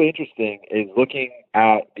what's really interesting is looking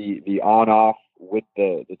at the on-off with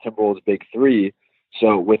the Timberwolves' big three.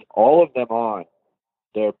 So with all of them on,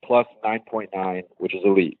 they're plus 9.9, which is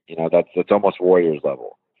elite. That's almost Warriors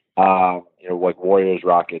level. Like Warriors,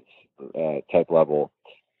 Rockets type level.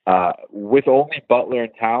 With only Butler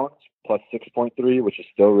and Towns, plus 6.3, which is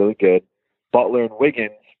still really good. Butler and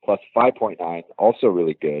Wiggins, plus 5.9, also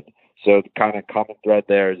really good. So the kind of common thread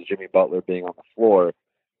there is Jimmy Butler being on the floor.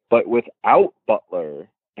 But without Butler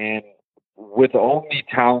and with only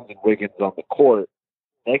Towns and Wiggins on the court,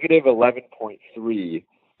 negative 11.3,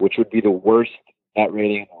 which would be the worst net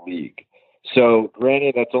rating in the league. So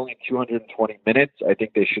granted, that's only 220 minutes. I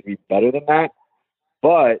think they should be better than that.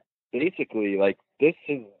 But basically, this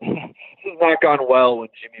has not gone well when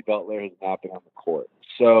Jimmy Butler has not been on the court.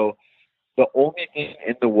 So the only thing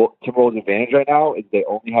in the Timberwolves' advantage right now is they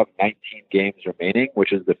only have 19 games remaining,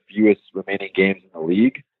 which is the fewest remaining games in the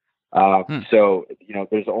league. So,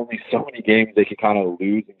 there's only so many games they can kind of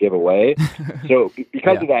lose and give away. So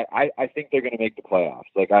because of that, I think they're going to make the playoffs.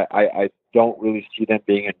 I don't really see them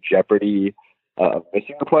being in jeopardy of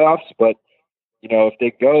missing the playoffs. But, if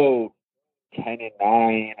they go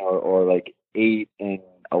 10-9 or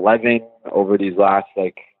 8-11 over these last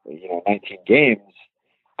 19 games,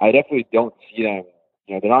 I definitely don't see them.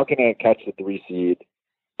 They're not going to catch the 3 seed.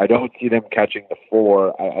 I don't see them catching the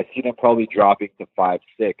 4. I see them probably dropping to 5-6,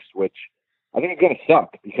 which I think is going to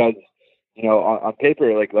suck because on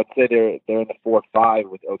paper, let's say they're in the 4-5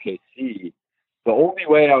 with OKC. The only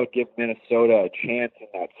way I would give Minnesota a chance in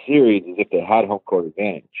that series is if they had home court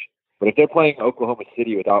advantage. But if they're playing Oklahoma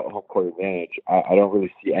City without home court advantage, I don't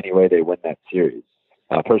really see any way they win that series,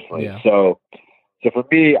 personally. Yeah. So for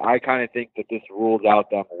me, I kind of think that this rules out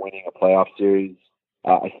them winning a playoff series.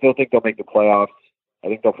 I still think they'll make the playoffs. I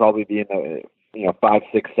think they'll probably be in the 5,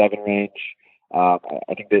 6, 7 range. I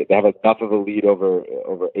think they have enough of a lead over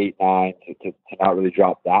 8-9 to not really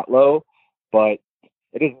drop that low. But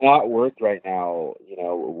it has not worked right now,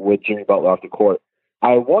 with Jimmy Butler off the court.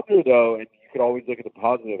 I wonder though, and you could always look at the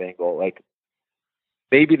positive angle,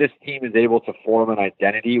 maybe this team is able to form an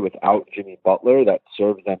identity without Jimmy Butler that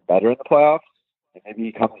serves them better in the playoffs. And maybe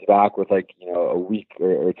he comes back with a week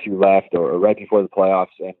or 2 left or right before the playoffs,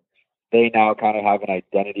 and they now kind of have an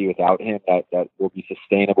identity without him that will be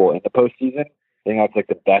sustainable in the postseason. I think that's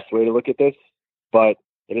the best way to look at this. But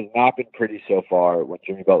it has not been pretty so far when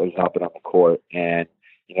Jimmy Butler's not been on the court, and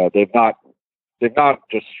they've not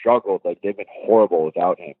just struggled, they've been horrible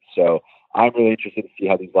without him. So I'm really interested to see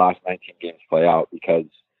how these last 19 games play out because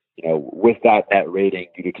with that net rating,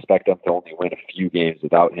 you'd expect them to only win a few games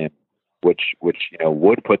without him, which would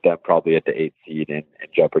put them probably at the 8th seed in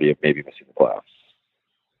jeopardy of maybe missing the playoffs.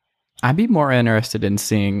 I'd be more interested in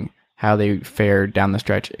seeing how they fare down the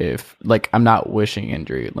stretch if, I'm not wishing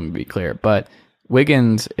injury, let me be clear, but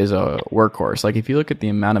Wiggins is a workhorse. If you look at the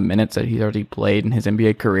amount of minutes that he's already played in his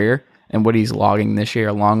NBA career and what he's logging this year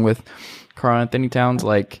along with Karl Anthony Towns,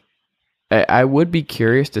 I would be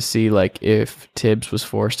curious to see, if Tibbs was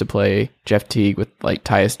forced to play Jeff Teague with,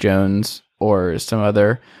 Tyus Jones or some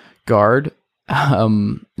other guard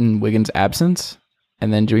in Wiggins' absence,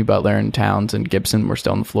 and then Jimmy Butler and Towns and Gibson were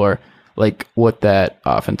still on the floor, what that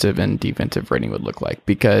offensive and defensive rating would look like.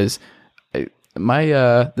 Because this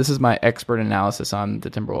is my expert analysis on the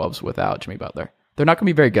Timberwolves without Jimmy Butler. They're not going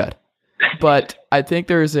to be very good. But I think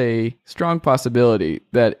there's a strong possibility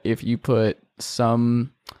that if you put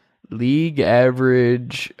some league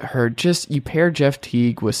average, you pair Jeff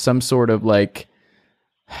Teague with some sort of not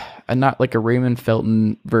a Raymond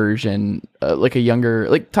Felton version, a younger,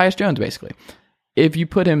 Tyus Jones, basically. If you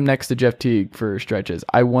put him next to Jeff Teague for stretches,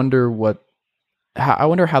 I wonder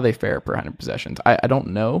how they fare per 100 possessions. I don't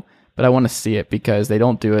know, but I want to see it because they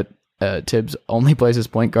don't do it. Tibbs only plays his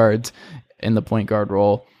point guards in the point guard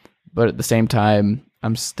role, but at the same time,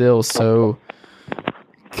 I'm still so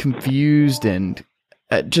confused and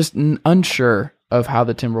just unsure of how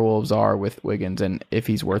the Timberwolves are with Wiggins and if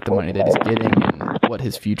he's worth the money that he's getting and what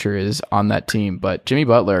his future is on that team. But Jimmy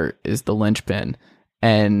Butler is the linchpin.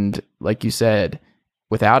 And like you said,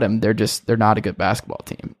 without him, they're not a good basketball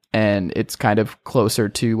team. And it's kind of closer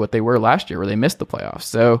to what they were last year where they missed the playoffs.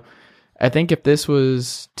 So I think if this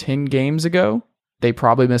was 10 games ago, they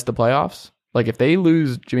probably missed the playoffs. Like if they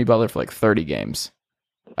lose Jimmy Butler for like 30 games,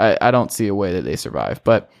 I don't see a way that they survive.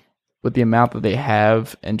 But with the amount that they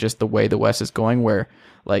have and just the way the West is going, where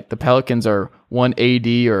like the Pelicans are one AD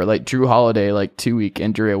or like Drew Holiday, like 2-week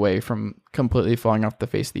injury away from completely falling off the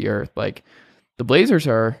face of the earth. Like the Blazers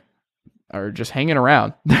are just hanging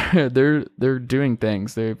around. they're doing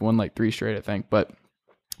things. They've won like 3 straight, I think. But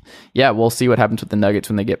yeah, we'll see what happens with the Nuggets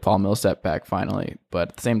when they get Paul Millsap back finally. But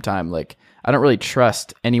at the same time, like I don't really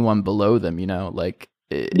trust anyone below them, like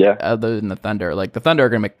other than the Thunder. Like the Thunder are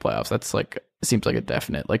going to make the playoffs. That's like, it seems like a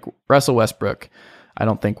definite. Like Russell Westbrook, I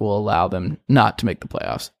don't think will allow them not to make the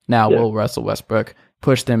playoffs. Now, will Russell Westbrook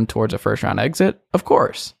push them towards a first round exit? Of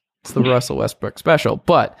course. It's the Russell Westbrook special.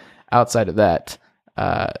 But outside of that,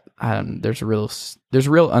 there's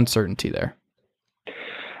real uncertainty there.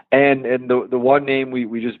 And the one name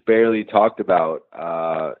we just barely talked about,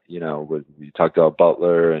 we talked about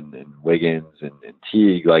Butler and Wiggins and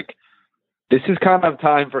Teague. Like this is kind of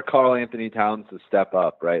time for Karl Anthony Towns to step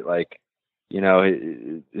up, right? Like,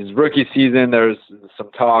 his rookie season, there's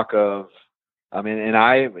some talk of, and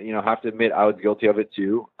I, have to admit I was guilty of it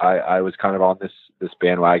too. I was kind of on this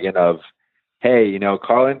bandwagon of, hey,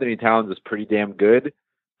 Karl Anthony Towns is pretty damn good.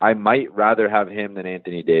 I might rather have him than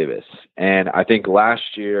Anthony Davis. And I think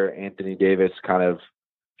last year, Anthony Davis kind of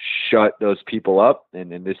shut those people up.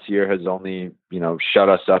 And this year has only, shut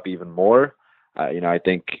us up even more. I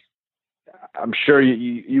think, I'm sure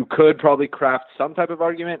you could probably craft some type of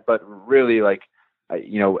argument, but really like,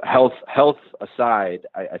 health aside,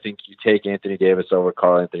 I think you take Anthony Davis over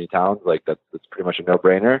Karl Anthony Towns. Like that's pretty much a no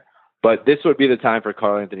brainer, but this would be the time for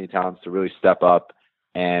Karl Anthony Towns to really step up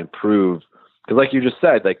and prove, because like you just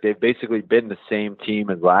said, like they've basically been the same team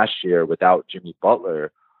as last year without Jimmy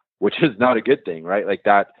Butler, which is not a good thing, right? Like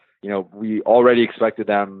that, we already expected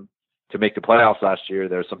them to make the playoffs last year.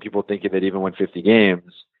 There's some people thinking they'd even win 50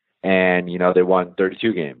 games. And, they won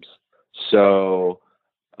 32 games. So,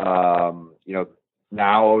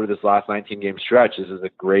 now over this last 19-game stretch, this is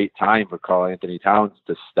a great time for Karl Anthony Towns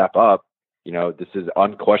to step up. This is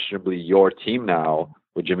unquestionably your team now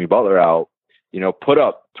with Jimmy Butler out. Put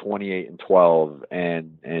up 28 and 12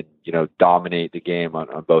 and dominate the game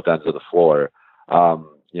on both ends of the floor.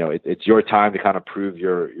 It's your time to kind of prove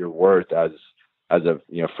your worth as a,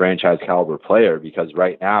 franchise caliber player, because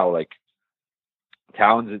right now, like,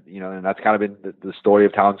 Towns, and that's kind of been the story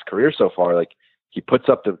of Towns' career so far. Like he puts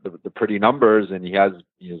up the pretty numbers and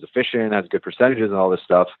he's efficient, has good percentages and all this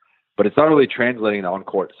stuff, but it's not really translating to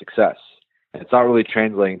on-court success. And it's not really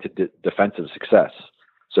translating to defensive success.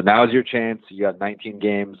 So now is your chance. You got 19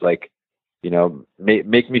 games. Like,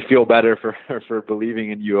 make me feel better for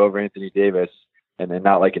believing in you over Anthony Davis and then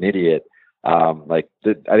not like an idiot. I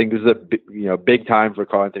think this is a big time for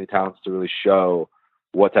Karl Anthony Towns to really show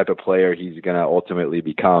what type of player he's going to ultimately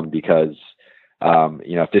become, because,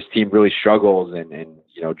 if this team really struggles and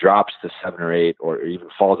drops to 7 or 8 or even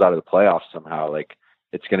falls out of the playoffs somehow, like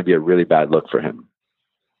it's going to be a really bad look for him.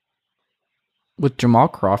 With Jamal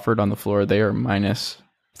Crawford on the floor, they are minus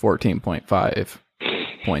 14.5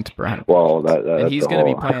 points per 100. Well, and he's going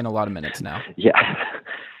to be playing a lot of minutes now. Yeah.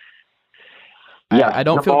 I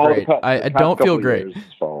don't feel great. I don't feel great.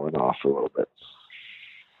 Falling off a little bit.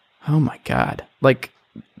 Oh my God. Like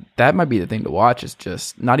that might be the thing to watch, is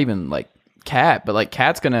just not even like Cat, but like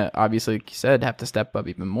Cat's going to obviously, like you said, have to step up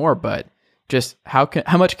even more, but just how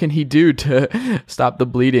much can he do to stop the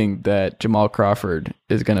bleeding that Jamal Crawford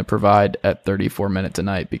is going to provide at 34 minutes a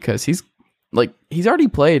night? Because he's already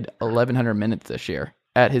played 1,100 minutes this year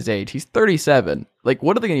at his age. He's 37. Like,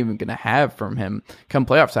 what are they even going to have from him come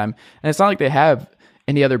playoff time? And it's not like they have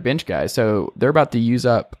any other bench guys. So they're about to use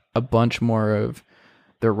up a bunch more of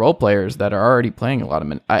their role players that are already playing a lot of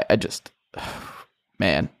minutes. I just,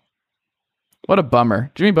 man, what a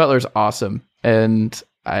bummer. Jimmy Butler's awesome. And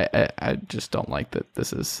I just don't like that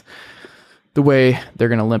this is the way they're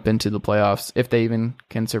going to limp into the playoffs, if they even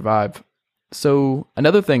can survive. So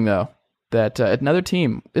another thing, though, that another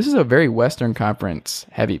team, this is a very Western Conference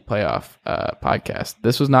heavy playoff podcast.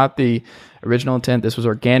 This was not the original intent. This was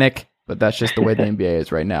organic, but that's just the way the NBA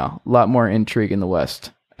is right now. A lot more intrigue in the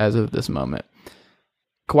West as of this moment.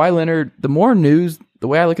 Kawhi Leonard, the more news, the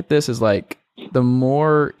way I look at this is like the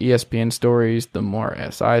more ESPN stories, the more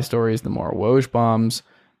SI stories, the more Woj bombs,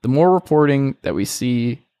 the more reporting that we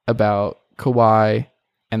see about Kawhi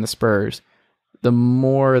and the Spurs, the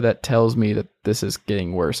more that tells me that this is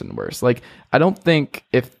getting worse and worse. Like, I don't think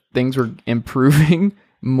if things were improving,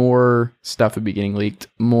 more stuff would be getting leaked,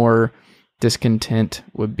 more discontent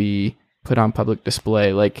would be put on public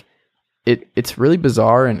display. Like, it's really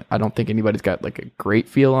bizarre, and I don't think anybody's got like a great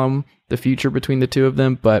feel on the future between the two of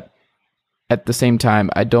them, but at the same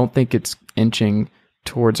time, I don't think it's inching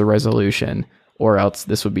towards a resolution, or else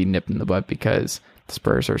this would be nipped in the butt, because the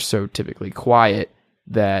Spurs are so typically quiet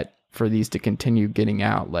that for these to continue getting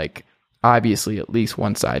out, like, obviously at least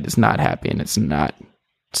one side is not happy, and it's not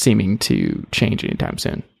seeming to change anytime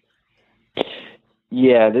soon.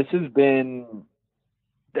 Yeah, this has been...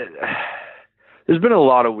 There's been a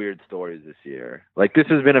lot of weird stories this year. Like, this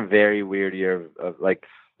has been a very weird year of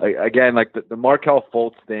again, like the Markelle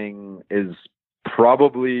Fultz thing is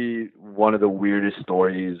probably one of the weirdest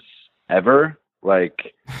stories ever.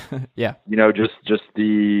 Like, yeah, just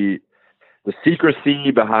the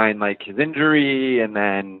secrecy behind like his injury, and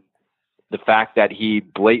then the fact that he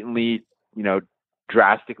blatantly,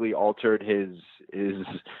 drastically altered his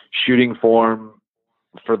shooting form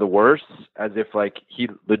for the worse, as if like he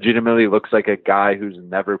legitimately looks like a guy who's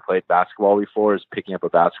never played basketball before is picking up a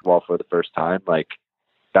basketball for the first time. Like,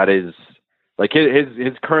 that is like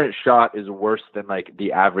his current shot is worse than like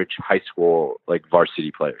the average high school like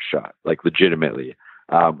varsity player shot, like legitimately,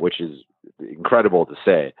 which is incredible to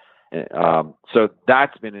say. So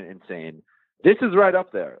that's been insane. This is right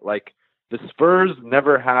up there. Like, the Spurs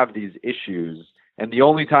never have these issues, and the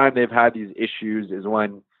only time they've had these issues is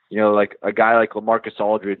when, like a guy like LaMarcus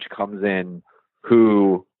Aldridge comes in,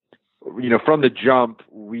 who, from the jump,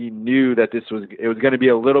 we knew that it was going to be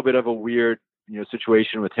a little bit of a weird,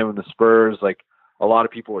 situation with him and the Spurs. Like, a lot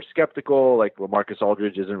of people were skeptical. Like, LaMarcus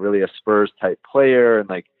Aldridge isn't really a Spurs type player. And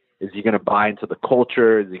like, is he going to buy into the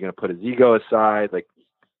culture? Is he going to put his ego aside? Like,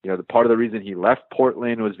 the part of the reason he left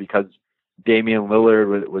Portland was because Damian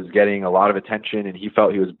Lillard was getting a lot of attention, and he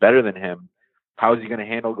felt he was better than him. How is he going to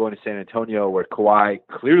handle going to San Antonio, where Kawhi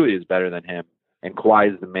clearly is better than him, and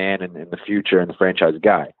Kawhi is the man in the future and the franchise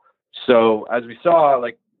guy? So as we saw,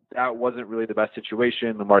 like, that wasn't really the best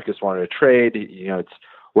situation. LaMarcus wanted to trade. It's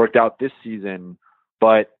worked out this season,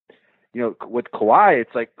 but with Kawhi,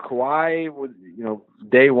 it's like Kawhi was,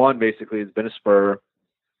 day one basically has been a Spur,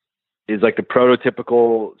 is like the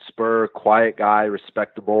prototypical Spur, quiet guy,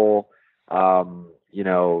 respectable, high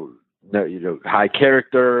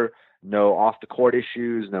character, no off the court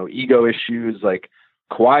issues, no ego issues. Like,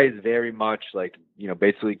 Kawhi is very much like,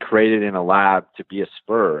 basically created in a lab to be a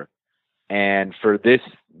Spur. And for this,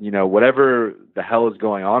 whatever the hell is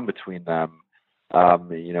going on between them,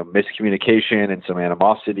 miscommunication and some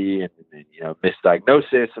animosity and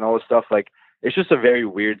misdiagnosis and all this stuff, like, it's just a very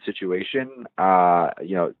weird situation,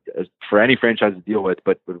 for any franchise to deal with,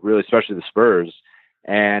 but really, especially the Spurs.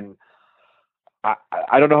 And I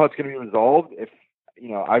don't know how it's going to be resolved. If,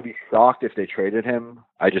 I'd be shocked if they traded him.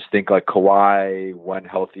 I just think like Kawhi, when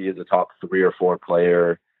healthy, is a top 3 or 4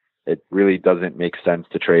 player. It really doesn't make sense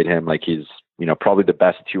to trade him. Like, he's, probably the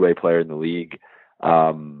best two-way player in the league.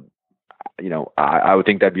 I would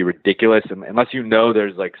think that'd be ridiculous. And unless,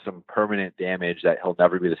 there's like some permanent damage that he'll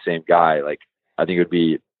never be the same guy. Like, I think it would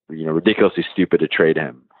be, ridiculously stupid to trade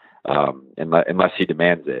him, unless he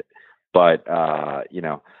demands it. But,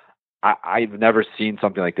 I've never seen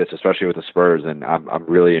something like this, especially with the Spurs, and I'm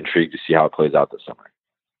really intrigued to see how it plays out this summer.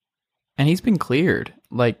 And he's been cleared.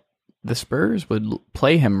 Like, the Spurs would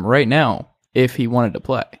play him right now if he wanted to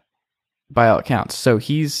play, by all accounts. So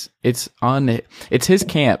it's his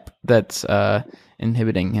camp that's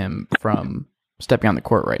inhibiting him from stepping on the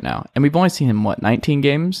court right now. And we've only seen him 19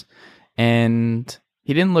 games, and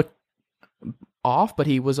he didn't look off, but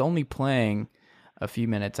he was only playing a few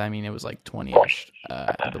minutes. I mean, it was like 20-ish,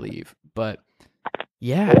 I believe. But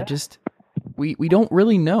yeah, just we don't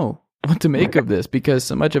really know what to make of this, because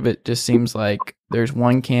so much of it just seems like there's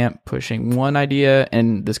one camp pushing one idea,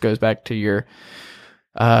 and this goes back to your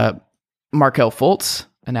Markelle Fultz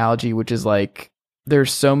analogy, which is like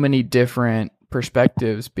there's so many different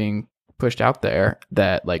perspectives being pushed out there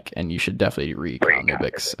that, like, and you should definitely read Kyle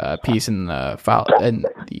Newbeck's piece in the file in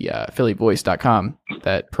the phillyvoice.com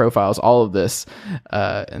that profiles all of this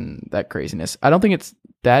and that craziness. I don't think it's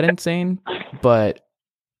that insane, but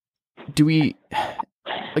do we,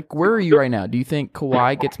 like, where are you right now? Do you think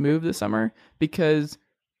Kawhi gets moved this summer? Because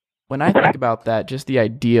when I think about that, just the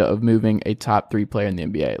idea of moving a top 3 player in the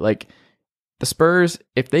NBA, like the Spurs,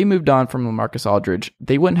 if they moved on from LaMarcus Aldridge,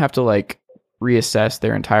 they wouldn't have to like reassess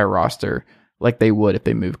their entire roster like they would if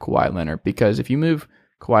they move Kawhi Leonard. Because if you move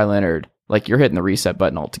Kawhi Leonard, like, you're hitting the reset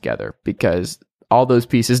button altogether, because all those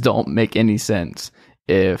pieces don't make any sense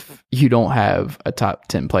if you don't have a top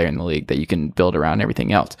 10 player in the league that you can build around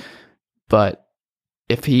everything else. But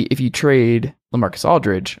if you trade LaMarcus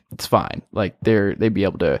Aldridge, it's fine. Like they'd be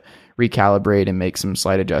able to recalibrate and make some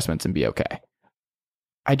slight adjustments and be okay.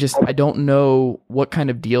 I don't know what kind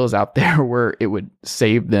of deal is out there where it would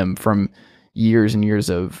save them from years and years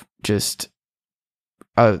of just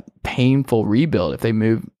a painful rebuild if they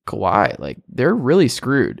move Kawhi. Like they're really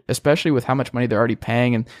screwed, especially with how much money they're already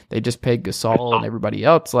paying, and they just paid Gasol and everybody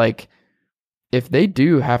else. Like if they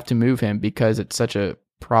do have to move him because it's such a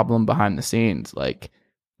problem behind the scenes, like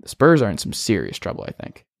the Spurs are in some serious trouble, I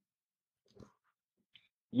think.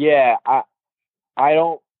 Yeah, I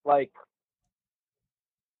don't like.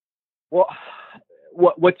 Well,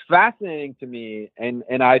 what's fascinating to me, and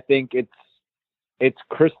I think it's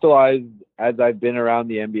crystallized as I've been around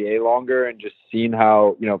the NBA longer and just seen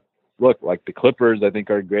how, look, like the Clippers, I think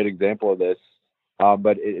are a great example of this.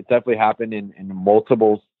 But it definitely happened in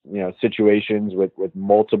multiple, situations with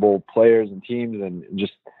multiple players and teams, and it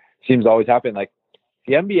just seems to always happen. Like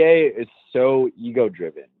the NBA is so ego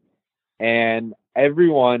driven, and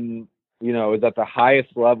everyone, is at the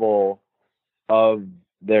highest level of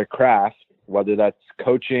their craft, whether that's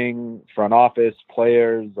coaching, front office,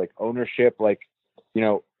 players, like ownership, like,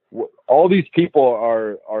 all these people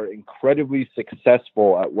are incredibly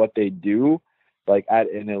successful at what they do, like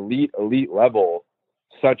at an elite level,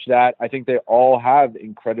 such that I think they all have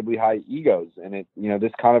incredibly high egos. And it,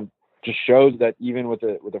 this kind of just shows that even with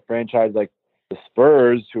a franchise like the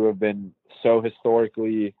Spurs, who have been so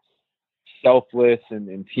historically selfless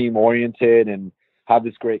and team oriented and have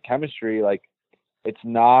this great chemistry, like it's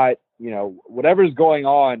not, whatever's going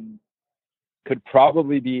on could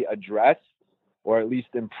probably be addressed or at least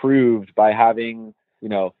improved by having,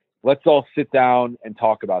 let's all sit down and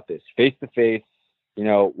talk about this face to face.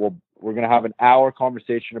 We're going to have an hour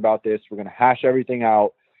conversation about this. We're going to hash everything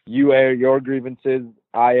out. You air your grievances.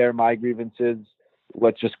 I air my grievances.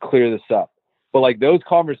 Let's just clear this up. But like those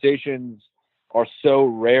conversations are so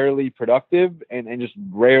rarely productive and just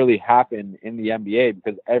rarely happen in the NBA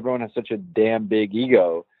because everyone has such a damn big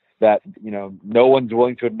ego that, no one's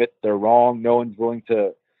willing to admit they're wrong. No one's willing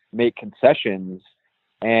to make concessions.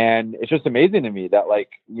 And it's just amazing to me that like,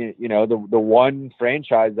 the one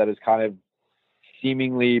franchise that has kind of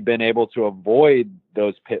seemingly been able to avoid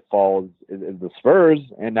those pitfalls is the Spurs.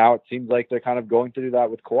 And now it seems like they're kind of going to do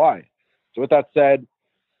that with Kawhi. So with that said,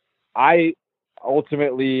 I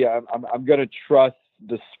ultimately, I'm going to trust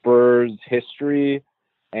the Spurs history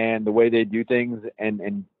and the way they do things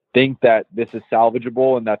and think that this is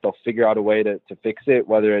salvageable and that they'll figure out a way to fix it,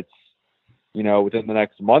 whether it's, within the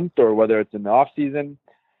next month or whether it's in the off season.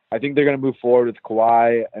 I think they're going to move forward with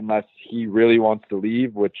Kawhi unless he really wants to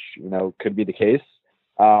leave, which, could be the case.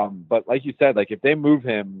 But like you said, like if they move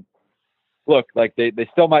him, look, like they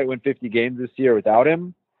still might win 50 games this year without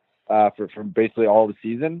him from basically all the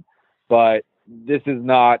season. But this is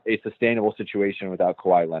not a sustainable situation without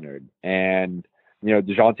Kawhi Leonard. And,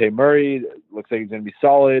 DeJounte Murray looks like he's going to be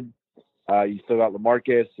solid. You still got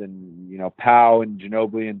LaMarcus and, Powell and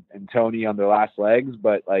Ginobili and Tony on their last legs.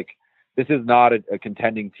 But, like, this is not a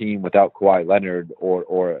contending team without Kawhi Leonard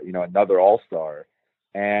or another all-star.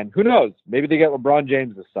 And who knows? Maybe they get LeBron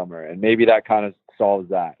James this summer, and maybe that kind of solves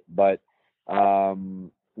that. But, I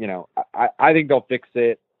think they'll fix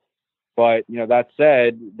it. But, that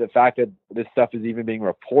said, the fact that this stuff is even being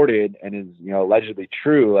reported and is, allegedly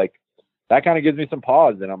true, like, that kind of gives me some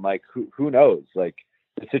pause. And I'm like, who knows? Like,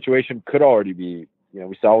 the situation could already be,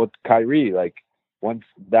 we saw with Kyrie, like, once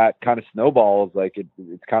that kind of snowballs, like,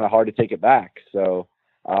 it's kind of hard to take it back. So,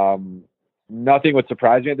 nothing would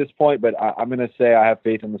surprise me at this point, but I'm going to say I have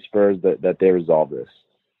faith in the Spurs that they resolve this.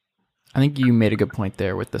 I think you made a good point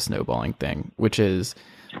there with the snowballing thing, which is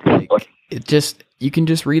like, you can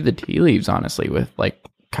just read the tea leaves, honestly, with like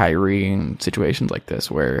Kyrie and situations like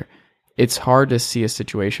this, where it's hard to see a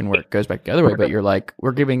situation where it goes back the other way, but you're like,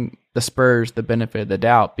 we're giving the Spurs the benefit of the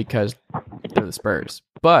doubt because they're the Spurs.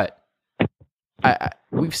 But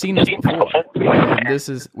we've seen this before.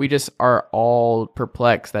 And we just are all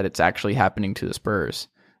perplexed that it's actually happening to the Spurs.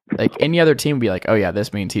 Like any other team would be like, oh yeah,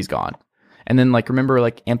 this means he's gone. And then like, remember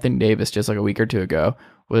like Anthony Davis just like a week or two ago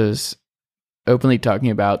was openly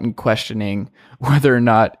talking about and questioning whether or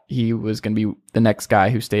not he was going to be the next guy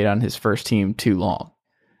who stayed on his first team too long.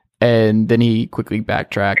 And then he quickly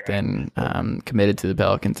backtracked and committed to the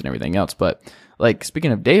Pelicans and everything else. But like,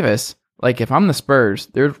 speaking of Davis, like if I'm the Spurs,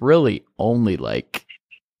 there's really only like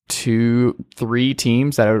 2-3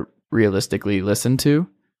 teams that I realistically listen to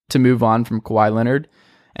move on from Kawhi Leonard.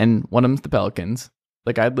 And one of them's the Pelicans.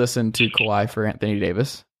 Like I'd listen to Kawhi for Anthony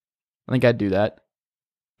Davis. I think I'd do that.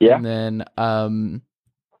 Yeah. And then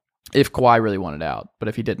if Kawhi really wanted out. But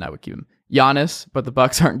if he didn't, I would keep him. Giannis, but the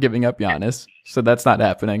Bucks aren't giving up Giannis, so that's not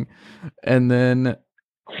happening. And then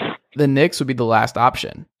the Knicks would be the last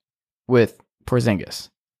option with Porzingis.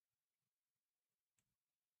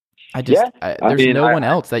 There's no one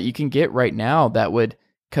else that you can get right now that would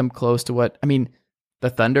come close to what, I mean, the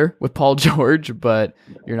Thunder with Paul George, but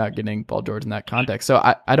you're not getting Paul George in that context. So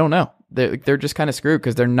I don't know. They're just kind of screwed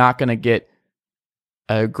because they're not going to get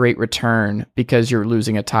a great return because you're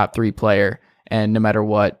losing a top 3 player. And no matter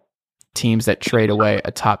what, teams that trade away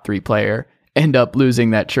a top 3 player end up losing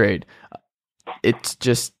that trade. It's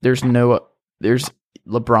just, there's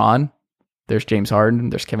LeBron, there's James Harden,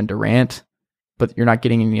 there's Kevin Durant, but you're not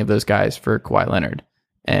getting any of those guys for Kawhi Leonard.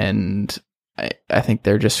 And I think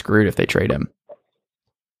they're just screwed if they trade him.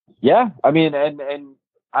 Yeah. I mean, and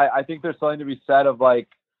I think there's something to be said of like,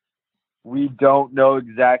 we don't know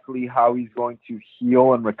exactly how he's going to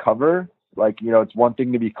heal and recover. Like, it's one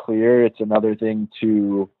thing to be clear. It's another thing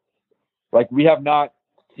to, like, we have not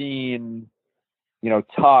seen,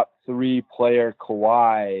 top 3 player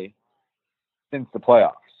Kawhi since the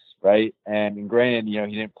playoffs, right? And granted, he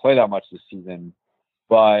didn't play that much this season,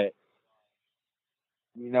 but,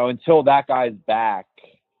 until that guy's back,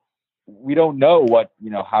 we don't know what,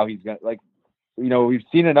 how he's going to, like, we've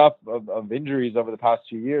seen enough of injuries over the past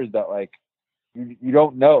 2 years that, like, you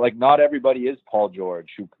don't know, like, not everybody is Paul George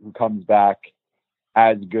who comes back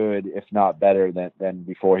as good, if not better than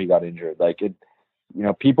before he got injured. Like,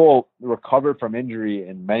 people recover from injury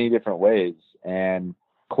in many different ways, and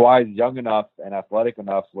Kawhi's young enough and athletic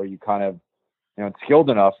enough where you kind of, and skilled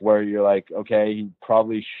enough where you're like, okay, he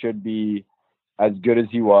probably should be as good as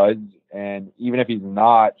he was. And even if he's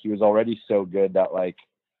not, he was already so good that like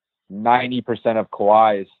 90% of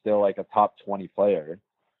Kawhi is still like a top 20 player.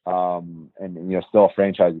 And still a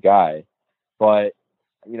franchise guy. But,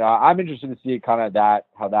 I'm interested to see kind of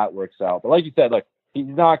how that works out. But like you said, look, he's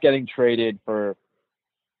not getting traded for,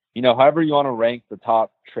 however you want to rank the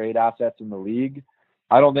top trade assets in the league.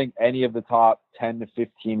 I don't think any of the top 10 to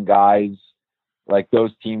 15 guys, like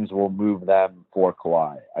those teams will move them for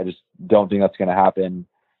Kawhi. I just don't think that's going to happen.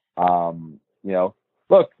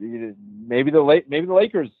 Look, maybe the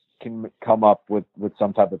Lakers can come up with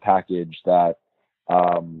some type of package that,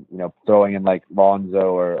 throwing in like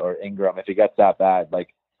Lonzo or Ingram if it gets that bad.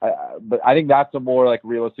 Like, but I think that's a more like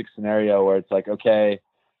realistic scenario where it's like, okay,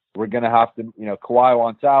 we're gonna have to, Kawhi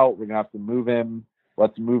wants out, we're gonna have to move him.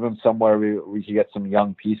 Let's move him somewhere we can get some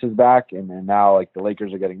young pieces back. And now like the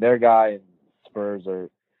Lakers are getting their guy, and Spurs are,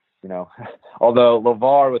 although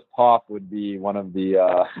LeVar with Pop would be one of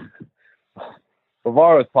the.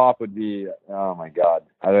 LeVar with Pop would be, oh my God,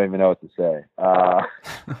 I don't even know what to say.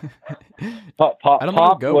 Pop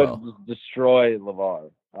would destroy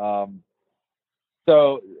LeVar.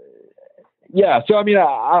 So I mean,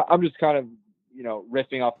 I'm just kind of,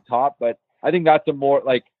 riffing off the top, but I think that's a more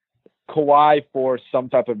like Kawhi for some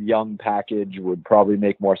type of young package would probably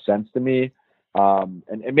make more sense to me. And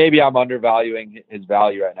maybe I'm undervaluing his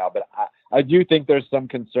value right now, but I do think there's some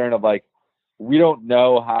concern of like, we don't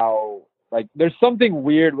know how. Like, there's something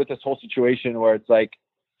weird with this whole situation where it's like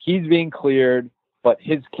he's being cleared, but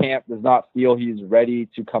his camp does not feel he's ready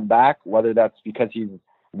to come back, whether that's because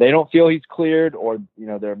they don't feel he's cleared or,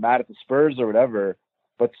 they're mad at the Spurs or whatever.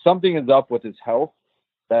 But something is up with his health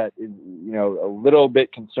that is, a little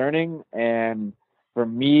bit concerning. And for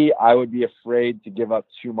me, I would be afraid to give up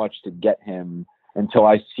too much to get him until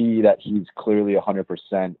I see that he's clearly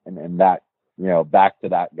 100% and that, back to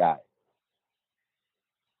that guy.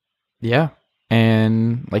 Yeah.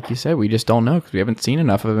 And like you said, we just don't know because we haven't seen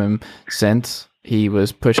enough of him since he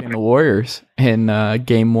was pushing the Warriors in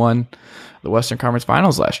game 1, the Western Conference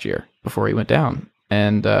Finals last year before he went down.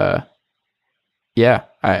 And I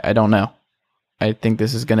don't know. I think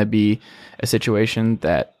this is going to be a situation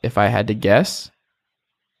that if I had to guess,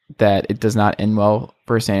 that it does not end well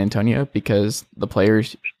for San Antonio because the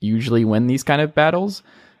players usually win these kind of battles.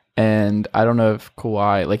 And I don't know if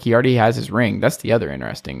Kawhi, like he already has his ring. That's the other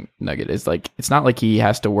interesting nugget is like, it's not like he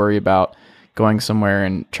has to worry about going somewhere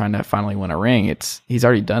and trying to finally win a ring. He's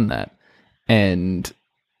already done that. And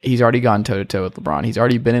he's already gone toe to toe with LeBron. He's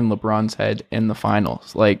already been in LeBron's head in the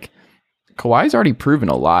finals. Like Kawhi's already proven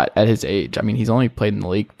a lot at his age. I mean, he's only played in the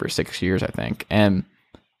league for 6 years, I think. And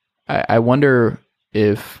I wonder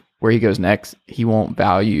if where he goes next, he won't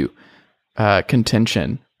value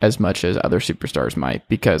contention as much as other superstars might,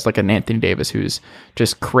 because like an Anthony Davis who's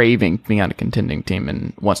just craving being on a contending team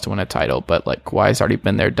and wants to win a title, but like Kawhi's already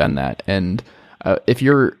been there, done that. And if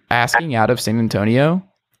you're asking out of San Antonio,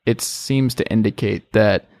 it seems to indicate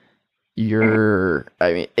that I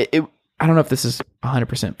don't know if this is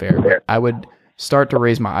 100% fair, but I would start to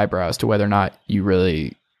raise my eyebrows to whether or not you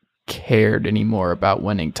really cared anymore about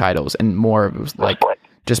winning titles, and more of it was like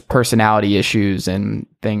just personality issues and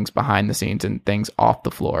things behind the scenes and things off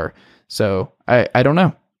the floor. So I don't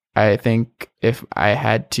know. I think if I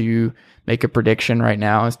had to make a prediction right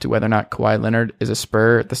now as to whether or not Kawhi Leonard is a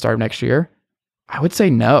Spur at the start of next year, I would say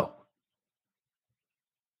no.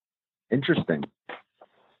 Interesting.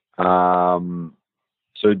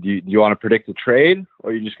 So do you want to predict the trade,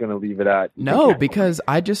 or are you just going to leave it at? No, because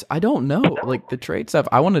I don't know. Like the trade stuff,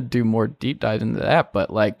 I want to do more deep dive into that,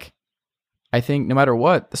 but like I think no matter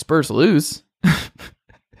what, the Spurs lose.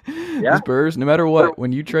 Yeah. The Spurs, no matter what,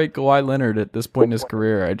 when you trade Kawhi Leonard at this point in his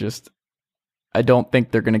career, I don't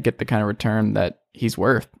think they're going to get the kind of return that he's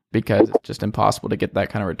worth, because it's just impossible to get that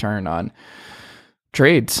kind of return on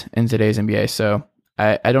trades in today's NBA. So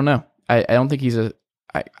I don't know. I don't think he's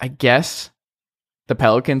I guess the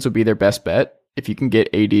Pelicans would be their best bet. If you can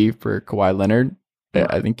get AD for Kawhi Leonard,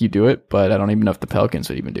 I think you do it, but I don't even know if the Pelicans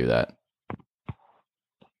would even do that.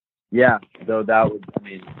 Yeah, though that would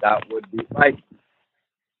be like,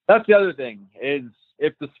 that's the other thing is,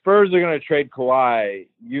 if the Spurs are going to trade Kawhi,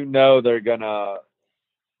 they're going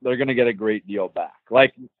to get a great deal back.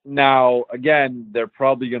 Like, now, again, they're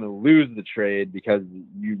probably going to lose the trade, because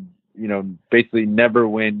you basically never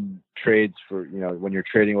win trades for, when you're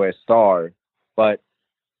trading away a star. But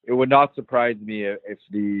it would not surprise me if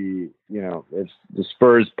the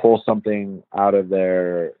Spurs pull something out of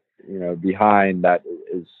their, behind that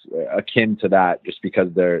is akin to that, just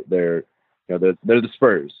because they're the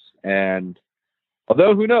Spurs. And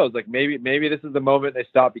although who knows, like maybe this is the moment they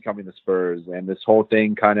stop becoming the Spurs, and this whole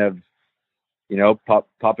thing kind of,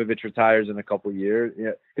 Popovich retires in a couple years.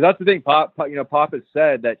 Because that's the thing. Pop has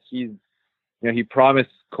said that he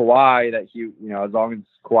promised Kawhi that as long as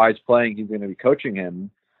Kawhi's playing, he's going to be coaching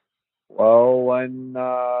him. Well,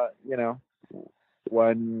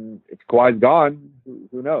 if Kawhi's gone,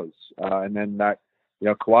 who knows? And then that,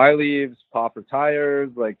 Kawhi leaves, Pop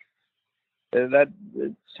retires, like that,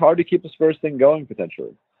 it's hard to keep the Spurs thing going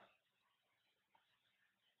potentially.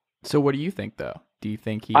 So what do you think, though? Do you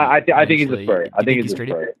think he? I think he's a Spur. I think he's a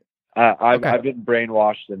traded? Spur. I've been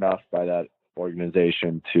brainwashed enough by that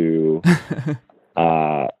organization to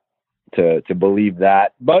to believe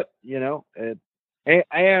that. But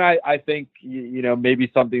I think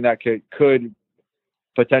maybe something that could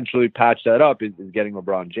potentially patch that up is getting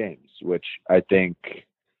LeBron James, which I think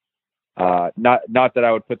not that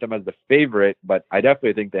I would put them as the favorite, but I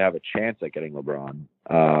definitely think they have a chance at getting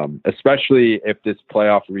LeBron, especially if this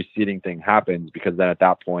playoff reseeding thing happens, because then at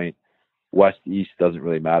that point, West East doesn't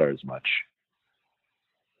really matter as much.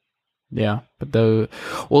 Yeah, but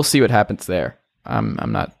we'll see what happens there.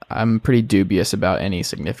 I'm pretty dubious about any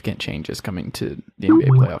significant changes coming to the NBA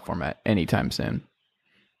playoff format anytime soon,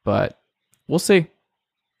 but we'll see.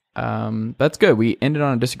 That's good. We ended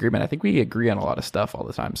on a disagreement. I think we agree on a lot of stuff all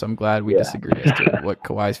the time, so I'm glad we disagree as to what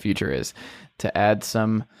Kawhi's future is, to add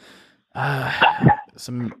some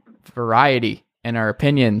variety in our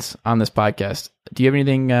opinions on this podcast. Do you have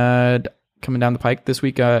anything coming down the pike this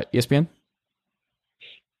week, ESPN?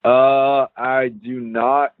 I do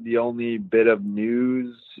not. The only bit of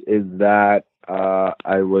news is that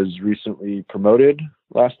I was recently promoted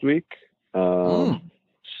last week.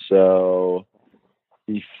 So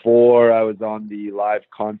before, I was on the live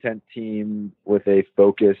content team with a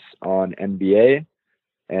focus on NBA,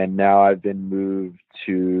 and now I've been moved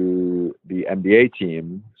to the NBA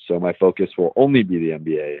team. So my focus will only be the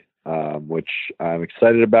NBA, which I'm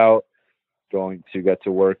excited about. Going to get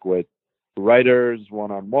to work with writers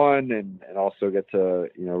one-on-one, and also get to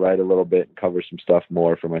write a little bit and cover some stuff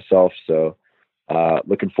more for myself. So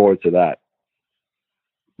looking forward to that.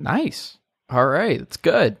 Nice. All right, that's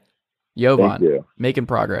good. Jovan, making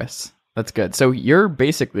progress. That's good. So you're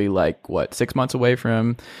basically like 6 months away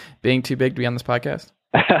from being too big to be on this podcast?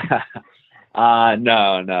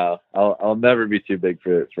 No. I'll never be too big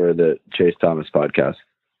for the Chase Thomas podcast.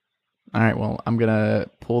 All right. Well, I'm gonna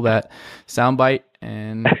pull that soundbite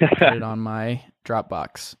and put it on my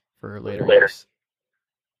Dropbox for later use.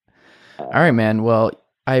 All right, man. Well,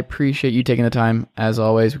 I appreciate you taking the time. As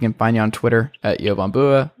always, we can find you on Twitter at Jovan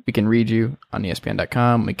Buha. We can read you on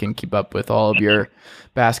ESPN.com. We can keep up with all of your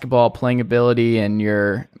basketball playing ability and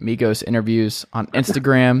your Migos interviews on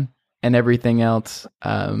Instagram and everything else.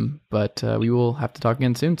 But we will have to talk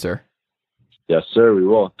again soon, sir. Yes, sir. We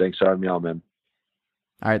will. Thanks for having me on, man.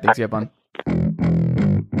 All right. Thanks, Jovan.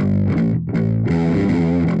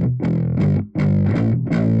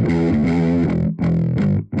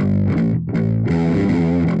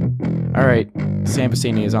 All right, Sam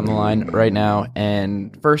Vecenie is on the line right now.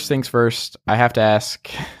 And first things first, I have to ask,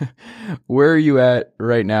 where are you at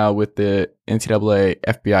right now with the NCAA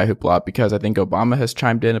FBI hoopla? Because I think Obama has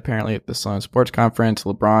chimed in apparently at the Sloan Sports Conference.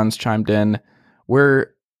 LeBron's chimed in.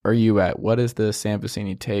 Where are you at? What is the Sam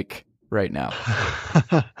Vecenie take right now?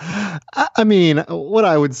 I mean, what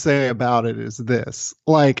I would say about it is this.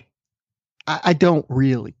 Like, I don't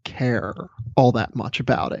really care all that much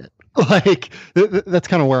about it. Like, that's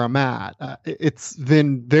kind of where I'm at. It's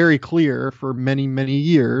been very clear for many, many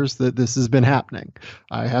years that this has been happening.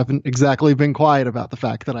 I haven't exactly been quiet about the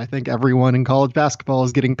fact that I think everyone in college basketball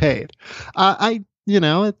is getting paid.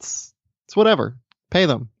 It's whatever. Pay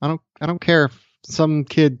them. I don't care if some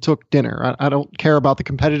kid took dinner. I don't care about the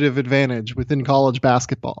competitive advantage within college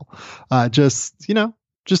basketball. Just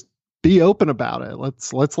be open about it.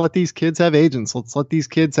 Let's let these kids have agents. Let's let these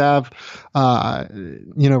kids have,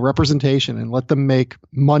 representation, and let them make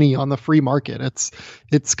money on the free market.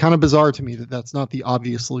 It's kind of bizarre to me that that's not the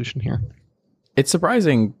obvious solution here. It's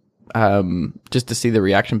surprising just to see the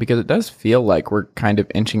reaction, because it does feel like we're kind of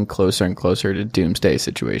inching closer and closer to doomsday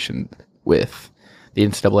situation with the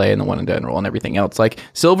NCAA and the one and done rule and everything else. Like,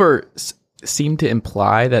 Silver seemed to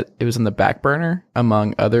imply that it was in the back burner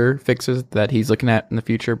among other fixes that he's looking at in the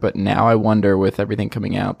future. But now I wonder, with everything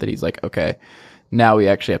coming out, that he's like, okay, now we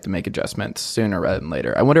actually have to make adjustments sooner rather than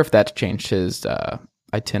later. I wonder if that's changed his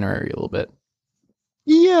itinerary a little bit.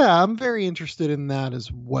 Yeah, I'm very interested in that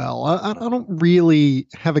as well. I don't really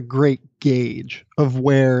have a great gauge of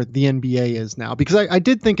where the NBA is now, because I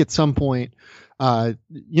did think at some point, as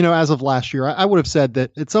of last year, I would have said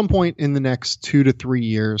that at some point in the next 2 to 3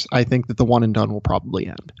 years, I think that the one and done will probably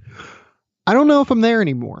end. I don't know if I'm there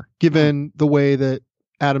anymore, given the way that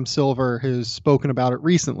Adam Silver has spoken about it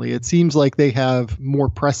recently. It seems like they have more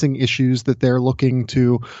pressing issues that they're looking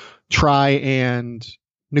to try and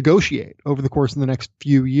negotiate over the course of the next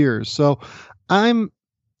few years. So I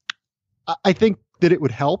think that it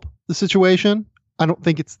would help the situation. I don't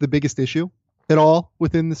think it's the biggest issue at all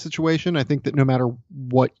within the situation. I think that no matter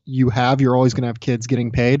what you have, you're always going to have kids getting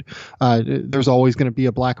paid. There's always going to be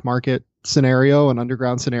a black market scenario, an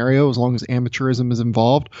underground scenario, as long as amateurism is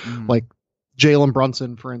involved. Like Jalen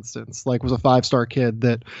Brunson, for instance, was a 5-star kid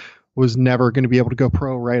that was never going to be able to go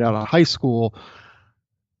pro right out of high school.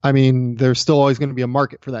 I mean, there's still always going to be a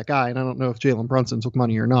market for that guy. And I don't know if Jalen Brunson took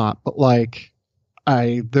money or not, but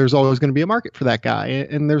there's always going to be a market for that guy.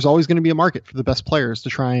 And there's always going to be a market for the best players, to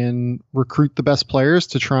try and recruit the best players,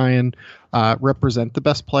 to try and represent the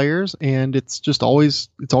best players. And it's always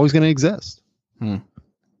going to exist. I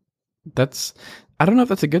don't know if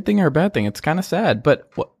that's a good thing or a bad thing. It's kind of sad,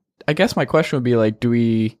 but I guess my question would be,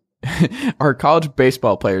 are college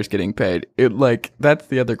baseball players getting paid? That's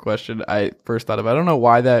the other question I first thought of. I don't know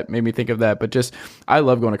why that made me think of that, but just, I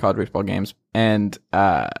love going to college baseball games, and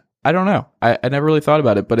I don't know. I never really thought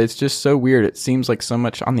about it, but it's just so weird. It seems like so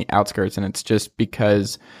much on the outskirts, and it's just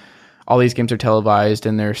because all these games are televised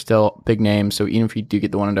and they're still big names. So even if you do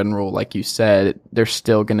get the one and done rule, like you said, there's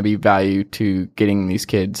still going to be value to getting these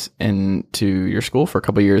kids into your school for a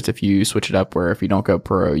couple of years. If you switch it up, where if you don't go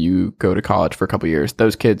pro, you go to college for a couple of years,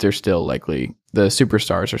 those kids are still likely, the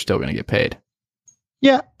superstars are still going to get paid.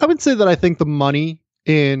 Yeah, I would say that I think the money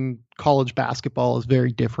in college basketball is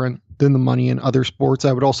very different than the money in other sports.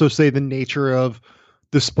 I would also say the nature of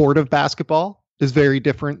the sport of basketball is very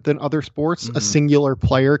different than other sports. A singular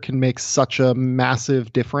player can make such a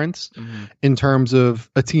massive difference in terms of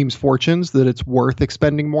a team's fortunes that it's worth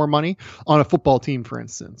expending more money. On a football team, for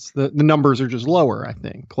instance, the numbers are just lower, I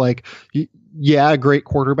think. A great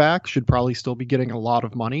quarterback should probably still be getting a lot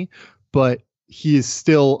of money, but he is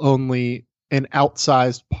still only an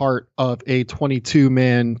outsized part of a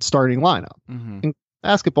 22-man starting lineup. In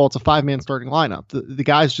basketball, it's a 5-man starting lineup. The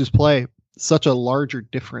guys just play such a larger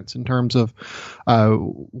difference in terms of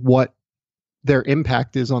what their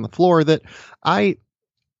impact is on the floor, that I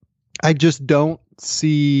just don't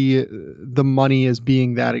see the money as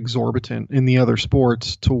being that exorbitant in the other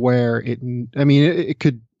sports, to where it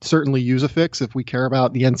could certainly use a fix if we care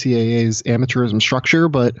about the NCAA's amateurism structure,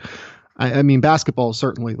 but I mean, basketball is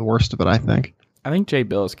certainly the worst of it, I think. I think Jay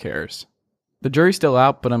Billis cares. The jury's still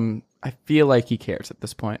out, but I feel like he cares at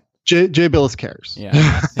this point. Jay Billis cares. Yeah,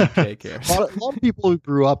 I think Jay cares. a lot of people who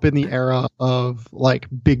grew up in the era of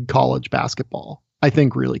big college basketball, I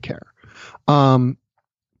think, really care. I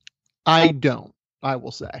don't. I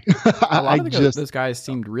will say. A lot of those guys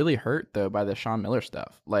seemed really hurt though by the Sean Miller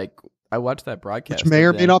stuff. I watched that broadcast, which may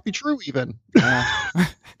or may not be true, even. Yeah.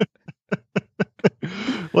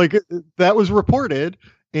 That was reported,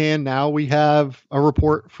 And now we have a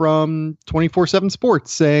report from 24/7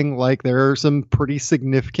 Sports saying like there are some pretty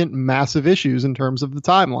significant, massive issues in terms of the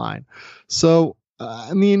timeline. So,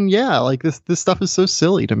 I mean, yeah, like this stuff is so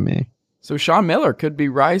silly to me. So Sean Miller could be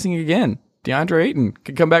rising again. DeAndre Ayton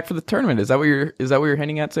could come back for the tournament. Is that what you're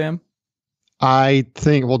hinting at, Sam? I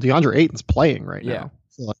think, well, DeAndre Ayton's playing right now.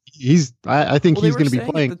 So I think he's going to be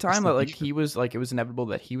playing at the time. Like he was like, it was inevitable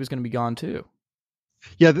that he was going to be gone too.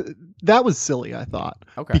 Yeah, that was silly, I thought.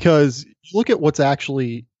 Okay. Because you look at what's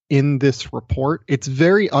actually in this report, it's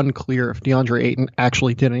very unclear if DeAndre Ayton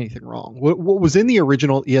actually did anything wrong. What was in the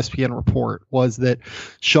original ESPN report was that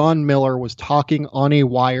Sean Miller was talking on a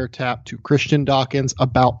wiretap to Christian Dawkins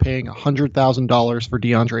about paying $100,000 for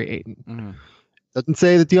DeAndre Ayton. Mm-hmm. Doesn't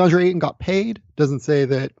say that DeAndre Ayton got paid. Doesn't say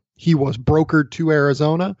that he was brokered to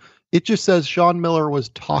Arizona. It just says Sean Miller was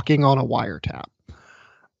talking on a wiretap.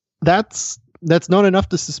 That's not enough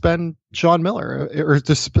to suspend Sean Miller or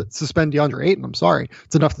to suspend DeAndre Ayton. I'm sorry.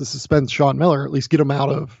 It's enough to suspend Sean Miller, at least get him out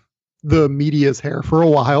of the media's hair for a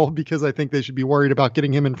while, because I think they should be worried about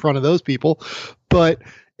getting him in front of those people. But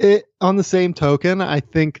on the same token, I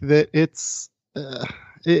think that it's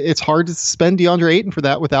hard to suspend DeAndre Ayton for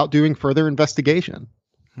that without doing further investigation.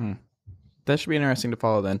 That should be interesting to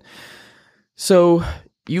follow then. So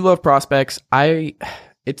you love prospects.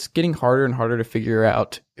 It's getting harder and harder to figure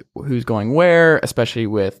out who's going where, especially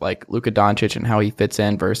with like Luka Doncic and how he fits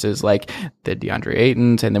in versus like the DeAndre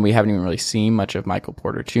Aytons. And then we haven't even really seen much of Michael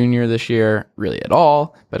Porter Jr. this year, really at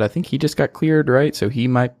all. But I think he just got cleared, right? So he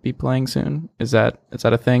might be playing soon. Is that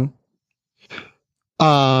a thing?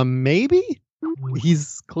 Maybe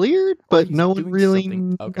he's cleared, but no one really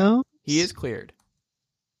knows. He is cleared.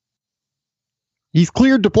 He's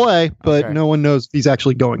cleared to play, but no one knows if he's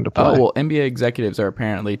actually going to play. Oh, well, NBA executives are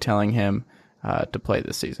apparently telling him to play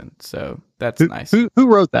this season. So that's nice. Who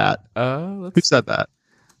wrote that? Who said that?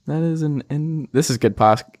 That is this is good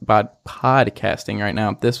podcasting right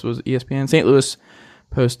now. This was ESPN. St. Louis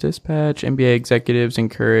Post-Dispatch. NBA executives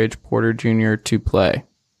encourage Porter Jr. to play.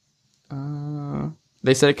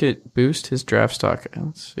 They said it could boost his draft stock.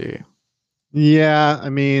 Let's see. Yeah, I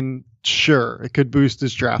mean, sure, it could boost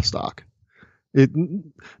his draft stock.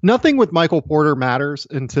 Nothing with Michael Porter matters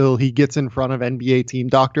until he gets in front of NBA team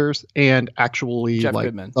doctors and actually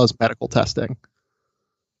does medical testing.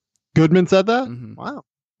 Goodman said that? Mm-hmm. Wow,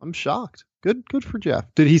 I'm shocked. Good for Jeff.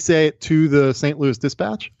 Did he say it to the St. Louis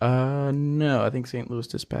Dispatch? No, I think St. Louis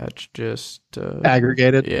Dispatch just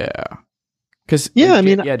aggregated. Yeah. Because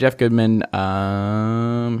Jeff Goodman,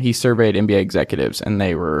 he surveyed NBA executives, and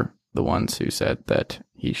they were the ones who said that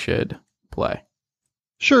he should play.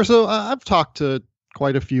 Sure. So I've talked to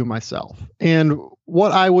quite a few myself. And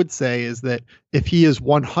what I would say is that if he is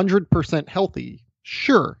 100% healthy,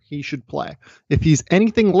 sure, he should play. If he's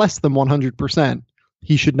anything less than 100%,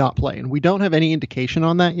 he should not play. And we don't have any indication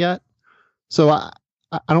on that yet. So I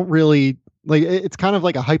don't really, like, it's kind of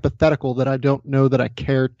like a hypothetical that I don't know that I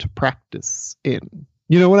care to practice in.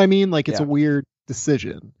 You know what I mean? Like, it's a weird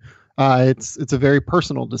decision. It's a very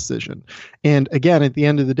personal decision. And again, at the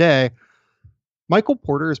end of the day, Michael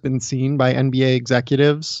Porter has been seen by NBA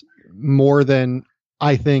executives more than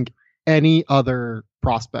I think any other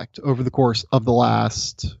prospect over the course of the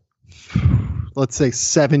last, let's say,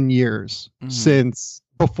 7 years since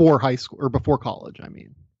before high school or before college. I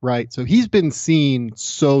mean, right. So he's been seen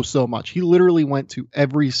so much. He literally went to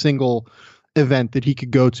every single event that he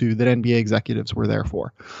could go to that NBA executives were there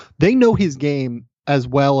for. They know his game as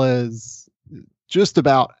well as just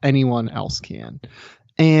about anyone else can.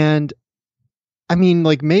 And I mean,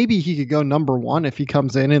 like, maybe he could go number one if he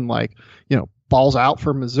comes in and, like, you know, balls out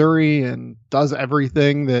for Missouri and does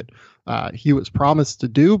everything that he was promised to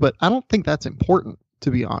do. But I don't think that's important,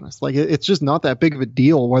 to be honest. Like, it's just not that big of a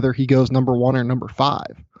deal whether he goes number one or number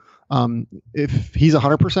five. If he's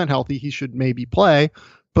 100% healthy, he should maybe play.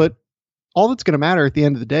 But all that's going to matter at the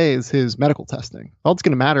end of the day is his medical testing. All that's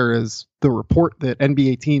going to matter is the report that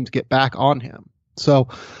NBA teams get back on him. So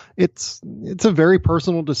it's a very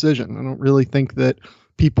personal decision. I don't really think that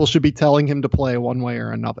people should be telling him to play one way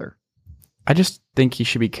or another. I just think he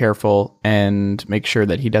should be careful and make sure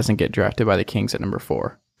that he doesn't get drafted by the Kings at number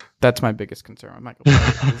 4. That's my biggest concern with Michael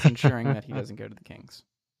Porter, is ensuring that he doesn't go to the Kings.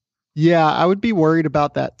 Yeah, I would be worried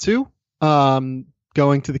about that too.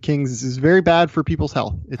 Going to the Kings is very bad for people's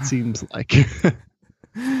health, it seems like.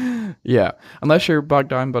 Yeah, unless you're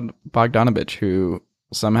Bogdanovich, who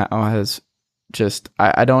somehow has just,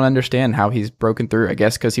 I don't understand how he's broken through. I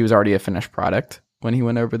guess because he was already a finished product when he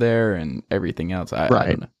went over there and everything else. I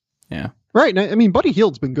don't know. Yeah. Right. I mean, Buddy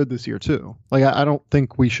Hield's been good this year too. Like, I don't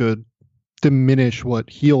think we should diminish what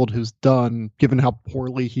Hield has done, given how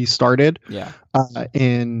poorly he started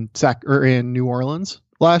in New Orleans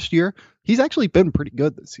last year. He's actually been pretty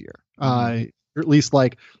good this year. Or at least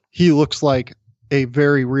like he looks like a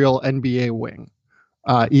very real NBA wing,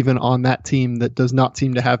 even on that team that does not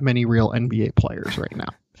seem to have many real NBA players right now.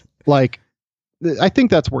 Like, I think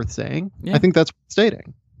that's worth saying. Yeah. I think that's worth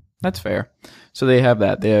stating. That's fair. So they have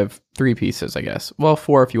that. They have 3 pieces, I guess. Well,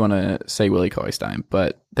 4 if you want to say Willie Cauley-Stein,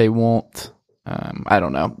 but they won't. I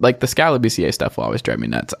don't know. Like the Scala BCA stuff will always drive me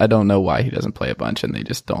nuts. I don't know why he doesn't play a bunch and they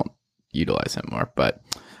just don't utilize him more. But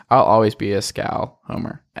I'll always be a Scal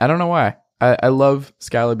homer. I don't know why. I love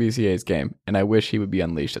Scala BCA's game, and I wish he would be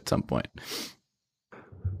unleashed at some point.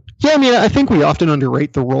 Yeah, I mean, I think we often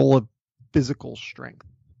underrate the role of physical strength,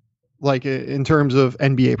 like in terms of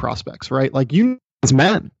NBA prospects, right? Like you as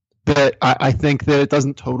men. But I think that it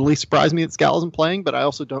doesn't totally surprise me that Scal isn't playing, but I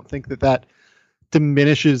also don't think that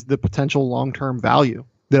diminishes the potential long-term value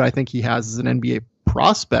that I think he has as an NBA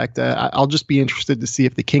prospect. I'll just be interested to see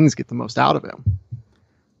if the Kings get the most out of him.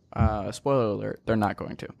 Spoiler alert, they're not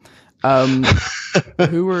going to.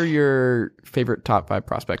 Who are your favorite top 5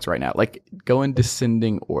 prospects right now? Like, go in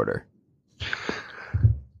descending order.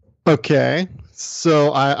 Okay,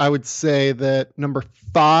 so I would say that number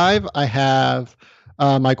 5, I have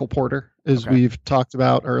Michael Porter, as we've talked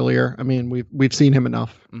about earlier. I mean, we've seen him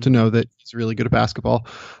enough to know that he's really good at basketball.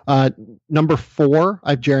 Number 4, I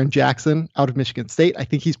have Jaren Jackson out of Michigan State. I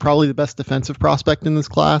think he's probably the best defensive prospect in this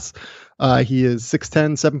class. He is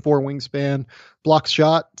 6'10", 7'4" wingspan, blocks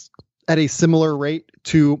shots at a similar rate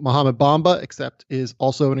to Mohamed Bamba, except is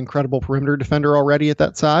also an incredible perimeter defender already at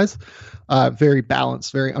that size. Very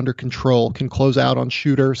balanced, very under control, can close out on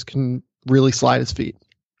shooters, can really slide his feet.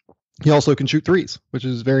 He also can shoot threes, which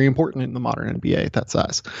is very important in the modern NBA at that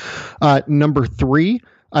size. Number 3,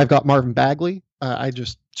 I've got Marvin Bagley. I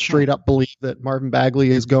just straight up believe that Marvin Bagley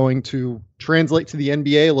is going to translate to the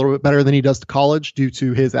NBA a little bit better than he does to college due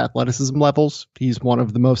to his athleticism levels. He's one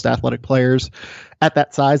of the most athletic players at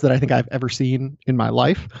that size that I think I've ever seen in my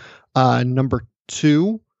life. Number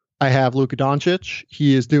 2, I have Luka Doncic.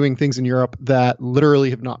 He is doing things in Europe that literally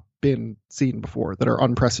have not been seen before, that are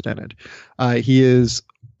unprecedented. He is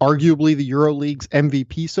arguably the EuroLeague's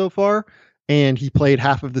MVP so far, and he played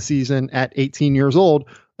half of the season at 18 years old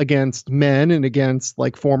against men and against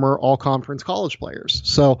like former all-conference college players.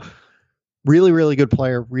 So really, really good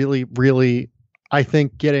player. Really, really, I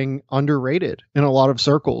think getting underrated in a lot of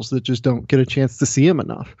circles that just don't get a chance to see him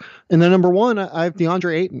enough. And then number 1, I have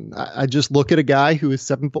DeAndre Ayton. I just look at a guy who is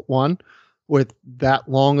 7'1" with that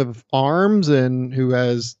long of arms and who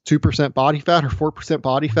has 2% body fat or 4%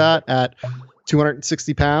 body fat at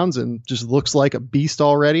 260 pounds and just looks like a beast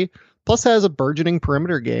already. Plus has a burgeoning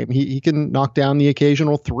perimeter game. He can knock down the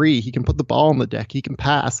occasional 3. He can put the ball on the deck. He can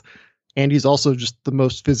pass. And he's also just the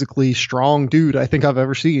most physically strong dude I think I've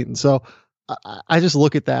ever seen. So I just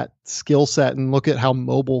look at that skill set and look at how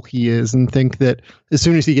mobile he is and think that as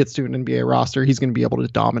soon as he gets to an NBA roster, he's going to be able to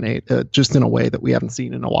dominate just in a way that we haven't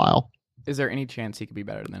seen in a while. Is there any chance he could be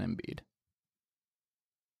better than Embiid?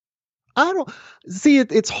 I don't see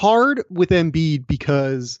it. It's hard with Embiid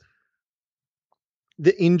because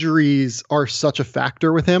the injuries are such a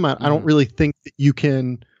factor with him. I don't really think that you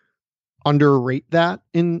can underrate that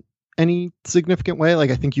in any significant way. Like,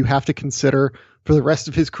 I think you have to consider for the rest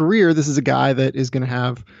of his career, this is a guy that is going to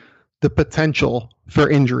have the potential for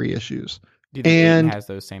injury issues. Do you think Ayton has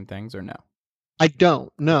those same things or no? I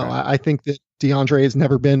don't. No, okay. I think that DeAndre has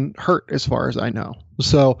never been hurt as far as I know.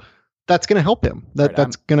 So that's going to help him.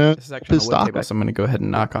 That's going to help his stock. So I'm going to go ahead and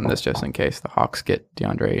knock on this just in case the Hawks get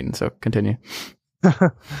DeAndre Ayton. So continue.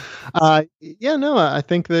 I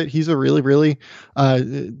think that he's a really, really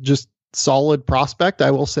just solid prospect.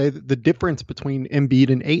 I will say that the difference between Embiid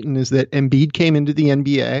and Ayton is that Embiid came into the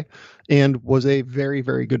NBA and was a very,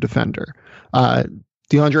 very good defender.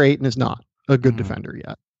 DeAndre Ayton is not a good defender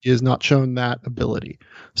yet. He has not shown that ability.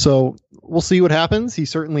 So we'll see what happens. He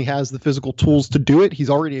certainly has the physical tools to do it. He's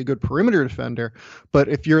already a good perimeter defender. But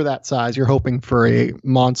if you're that size, you're hoping for a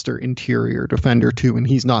monster interior defender too, and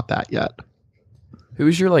he's not that yet.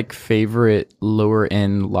 Who's your like favorite lower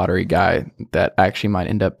end lottery guy that actually might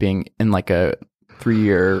end up being in like a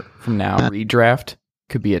 3-year from now redraft?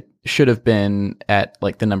 Should have been at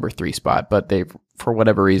like the number 3 spot, but they've for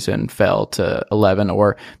whatever reason fell to 11,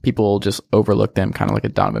 or people just overlook them, kind of like a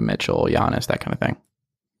Donovan Mitchell, Giannis, that kind of thing.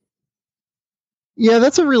 Yeah,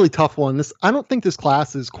 that's a really tough one. I don't think this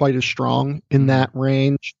class is quite as strong in that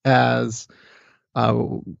range as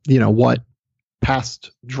what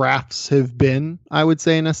past drafts have been, I would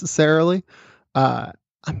say, necessarily. I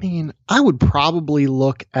would probably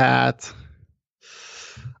look at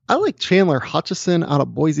I like Chandler Hutchison out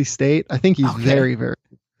of Boise State. I think he's very, very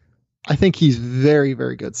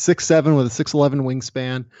good. 6'7" with a 6'11"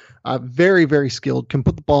 wingspan. Very, very skilled. Can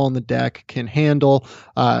put the ball on the deck. Can handle.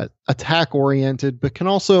 Attack oriented, but can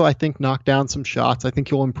also, I think, knock down some shots. I think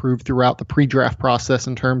he'll improve throughout the pre-draft process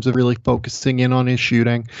in terms of really focusing in on his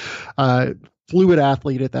shooting. Fluid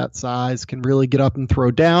athlete at that size, can really get up and throw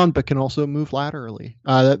down, but can also move laterally.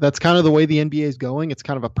 That's kind of the way the NBA is going. It's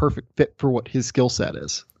kind of a perfect fit for what his skill set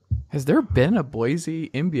is. Has there been a Boise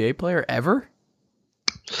NBA player ever?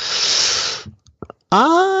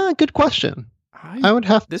 Good question. I would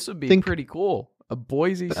have. This would be pretty cool. A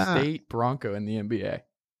Boise State Bronco in the NBA.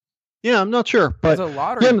 Yeah, I'm not sure, but as a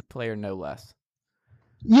lottery player, no less.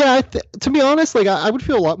 Yeah, to be honest, like I would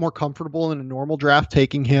feel a lot more comfortable in a normal draft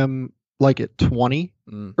taking him like at 20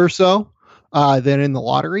 or so than in the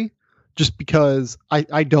lottery, just because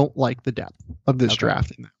I don't like the depth of this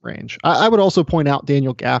draft in that range. I would also point out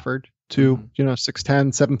Daniel Gafford too,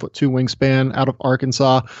 6'10", 7'2" wingspan out of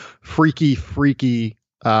Arkansas, freaky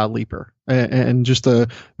leaper, and just a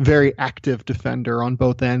very active defender on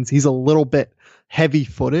both ends. He's a little bit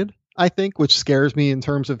heavy-footed, I think, which scares me in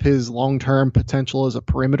terms of his long-term potential as a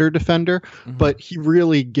perimeter defender, but he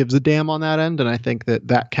really gives a damn on that end, and I think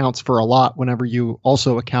that counts for a lot whenever you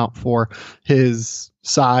also account for his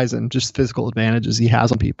size and just physical advantages he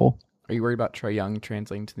has on people. Are you worried about Trae Young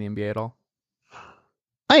translating to the NBA at all?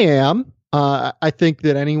 I am. I think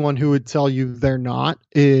that anyone who would tell you they're not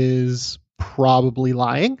is probably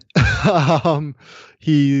lying.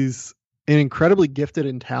 He's an incredibly gifted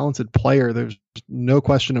and talented player. There's no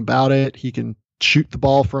question about it. He can shoot the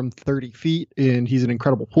ball from 30 feet, and he's an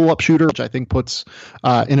incredible pull-up shooter, which I think puts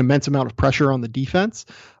an immense amount of pressure on the defense.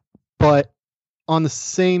 But on the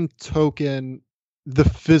same token, the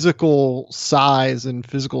physical size and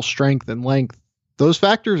physical strength and length, those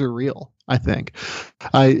factors are real, I think.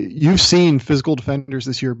 You've seen physical defenders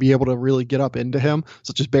this year be able to really get up into him,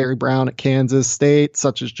 such as Barry Brown at Kansas State,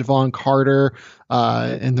 such as Jovan Carter,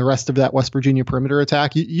 and the rest of that West Virginia perimeter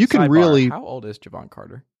attack. You can really... How old is Jovan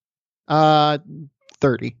Carter?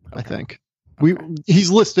 30, I think.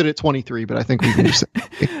 He's listed at 23, but I think we can just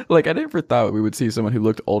say... Like, I never thought we would see someone who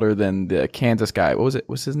looked older than the Kansas guy. What was it?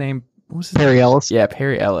 What's his name? Perry Ellis. Yeah,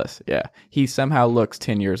 Perry Ellis. Yeah. He somehow looks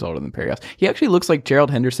 10 years older than Perry Ellis. He actually looks like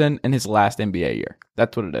Gerald Henderson in his last NBA year.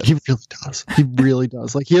 That's what it is. He really does. He really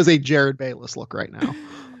does. Like, he has a Jared Bayless look right now.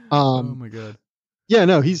 Oh my God. Yeah,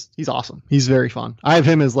 no, he's awesome. He's very fun. I have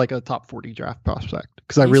him as like a top 40 draft prospect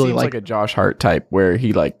because I really like a Josh Hart type where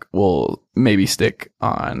he like will maybe stick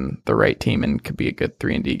on the right team and could be a good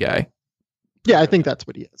 3-and-D guy. Yeah, I think that's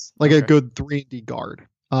what he is. Like a good 3-and-D guard.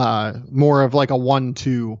 More of like a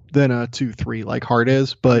 1-2 than a 2-3 like Hart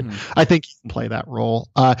is, but I think he can play that role.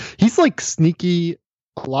 He's like sneaky,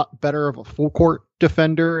 a lot better of a full court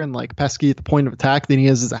defender and like pesky at the point of attack than he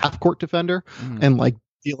is as a half court defender, and like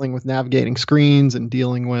dealing with navigating screens and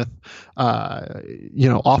dealing with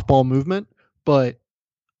off ball movement. But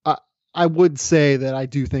I would say that I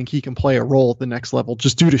do think he can play a role at the next level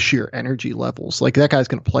just due to sheer energy levels. Like that guy's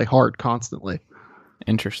going to play hard constantly.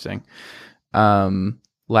 Interesting.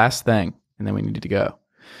 Last thing, and then we need to go.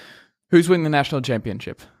 Who's winning the national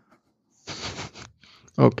championship?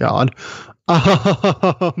 Oh, God.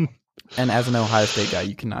 And as an Ohio State guy,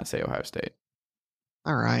 you cannot say Ohio State.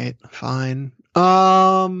 All right, fine.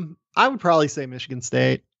 I would probably say Michigan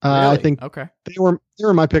State. Really? I think they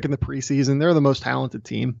were my pick in the preseason. They're the most talented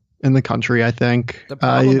team in the country, I think. The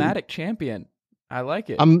problematic champion. I like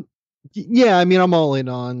it. I'm all in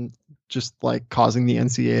on just like causing the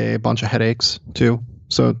NCAA a bunch of headaches too.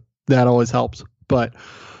 So that always helps. But,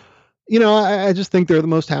 I just think they're the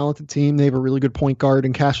most talented team. They have a really good point guard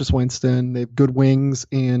in Cassius Winston. They have good wings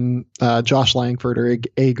in Josh Langford, or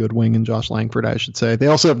a good wing in Josh Langford, I should say. They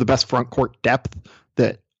also have the best front court depth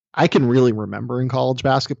that I can really remember in college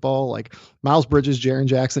basketball. Like Miles Bridges, Jaren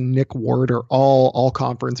Jackson, Nick Ward are all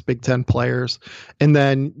conference Big Ten players. And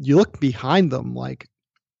then you look behind them, like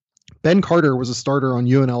Ben Carter was a starter on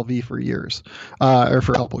UNLV for years, or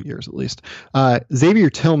for a couple years at least. Xavier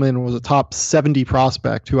Tillman was a top 70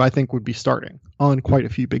 prospect who I think would be starting on quite a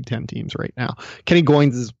few Big Ten teams right now. Kenny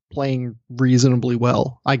Goins is playing reasonably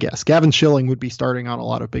well, I guess. Gavin Schilling would be starting on a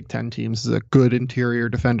lot of Big Ten teams as a good interior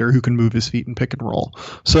defender who can move his feet and pick and roll.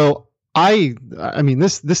 So I mean,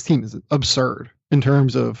 this team is absurd in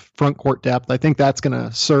terms of front court depth. I think that's going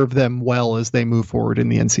to serve them well as they move forward in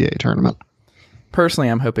the NCAA tournament. Personally,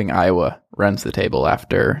 I'm hoping Iowa runs the table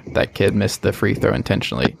after that kid missed the free throw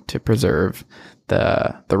intentionally to preserve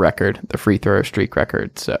the record, the free throw streak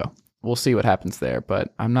record. So we'll see what happens there.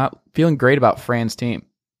 But I'm not feeling great about Fran's team.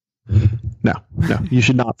 No, you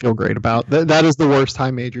should not feel great about that. That is the worst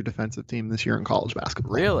high major defensive team this year in college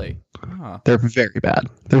basketball. Really? Huh. They're very bad.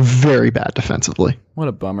 They're very bad defensively. What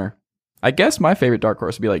a bummer. I guess my favorite dark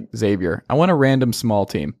horse would be like Xavier. I want a random small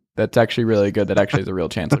team that's actually really good, that actually has a real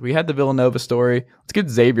chance. Like we had the Villanova story. Let's get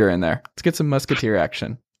Xavier in there. Let's get some Musketeer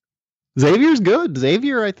action. Xavier's good.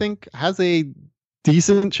 Xavier, I think, has a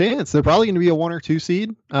decent chance. They're probably going to be a 1 or 2 seed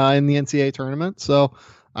in the NCAA tournament. So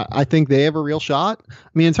I think they have a real shot. I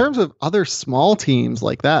mean, in terms of other small teams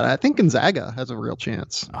like that, I think Gonzaga has a real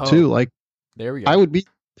chance too. Like, there we go.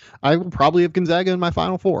 I would probably have Gonzaga in my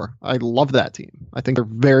Final Four. I love that team. I think they're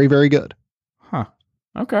very, very good. Huh.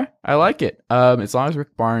 Okay. I like it. As long as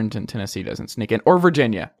Rick Barnes and Tennessee doesn't sneak in. Or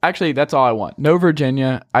Virginia. Actually, that's all I want. No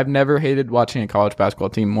Virginia. I've never hated watching a college basketball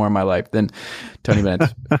team more in my life than Tony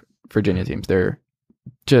Bennett's Virginia teams. They're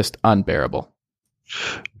just unbearable.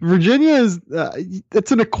 Virginia is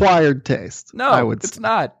it's an acquired taste. No, it's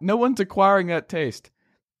not. No one's acquiring that taste.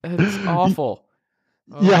 It's awful.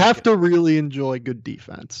 You have to really enjoy good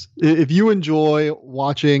defense. If you enjoy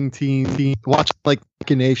watching watch like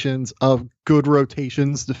machinations of good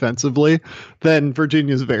rotations defensively, then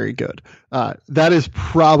Virginia's very good. That is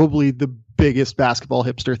probably the biggest basketball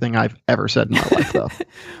hipster thing I've ever said in my life, though.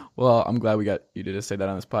 Well, I'm glad we got you to say that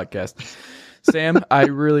on this podcast. Sam, I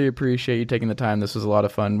really appreciate you taking the time. This was a lot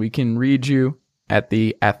of fun. We can read you at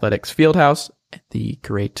the Athletics Fieldhouse, the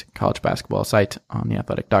great college basketball site on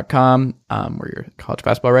theathletic.com, where you're a college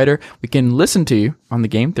basketball writer. We can listen to you on the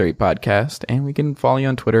Game Theory podcast, and we can follow you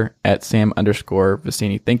on Twitter at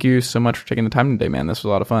Sam_Vecenie. Thank you so much for taking the time today, man. This was a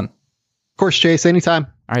lot of fun. Of course, Chase, anytime.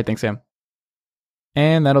 All right, thanks, Sam.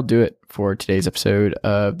 And that'll do it for today's episode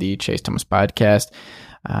of the Chase Thomas Podcast.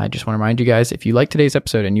 I just want to remind you guys, if you like today's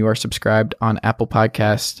episode and you are subscribed on Apple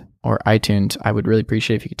Podcasts or iTunes, I would really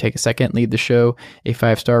appreciate if you could take a second, leave the show a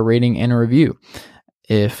 5-star rating and a review.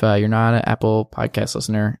 If you're not an Apple Podcast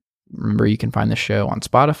listener, remember you can find the show on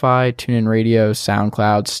Spotify, TuneIn Radio,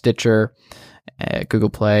 SoundCloud, Stitcher,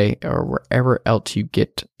 Google Play, or wherever else you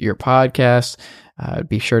get your podcasts.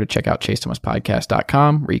 Be sure to check out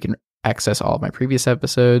chasethomaspodcast.com, where you can access all of my previous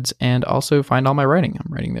episodes and also find all my writing.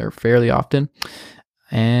 I'm writing there fairly often.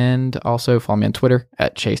 And also follow me on Twitter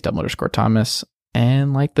at Chase_Thomas,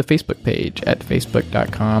 and like the Facebook page at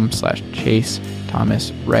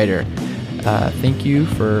facebook.com/ChaseThomasWriter. Thank you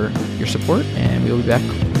for your support, and we'll be back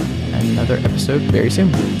in another episode very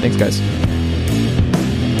soon. Thanks, guys.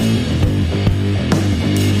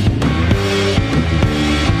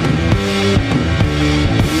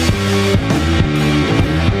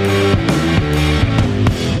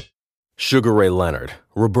 Sugar Ray Leonard,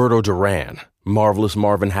 Roberto Duran, Marvelous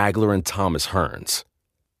Marvin Hagler, and Thomas Hearns.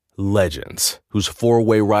 Legends, whose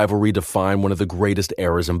four-way rivalry defined one of the greatest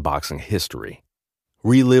eras in boxing history.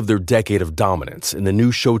 Relive their decade of dominance in the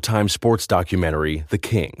new Showtime sports documentary, The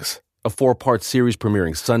Kings, a 4-part series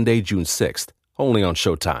premiering Sunday, June 6th, only on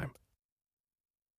Showtime.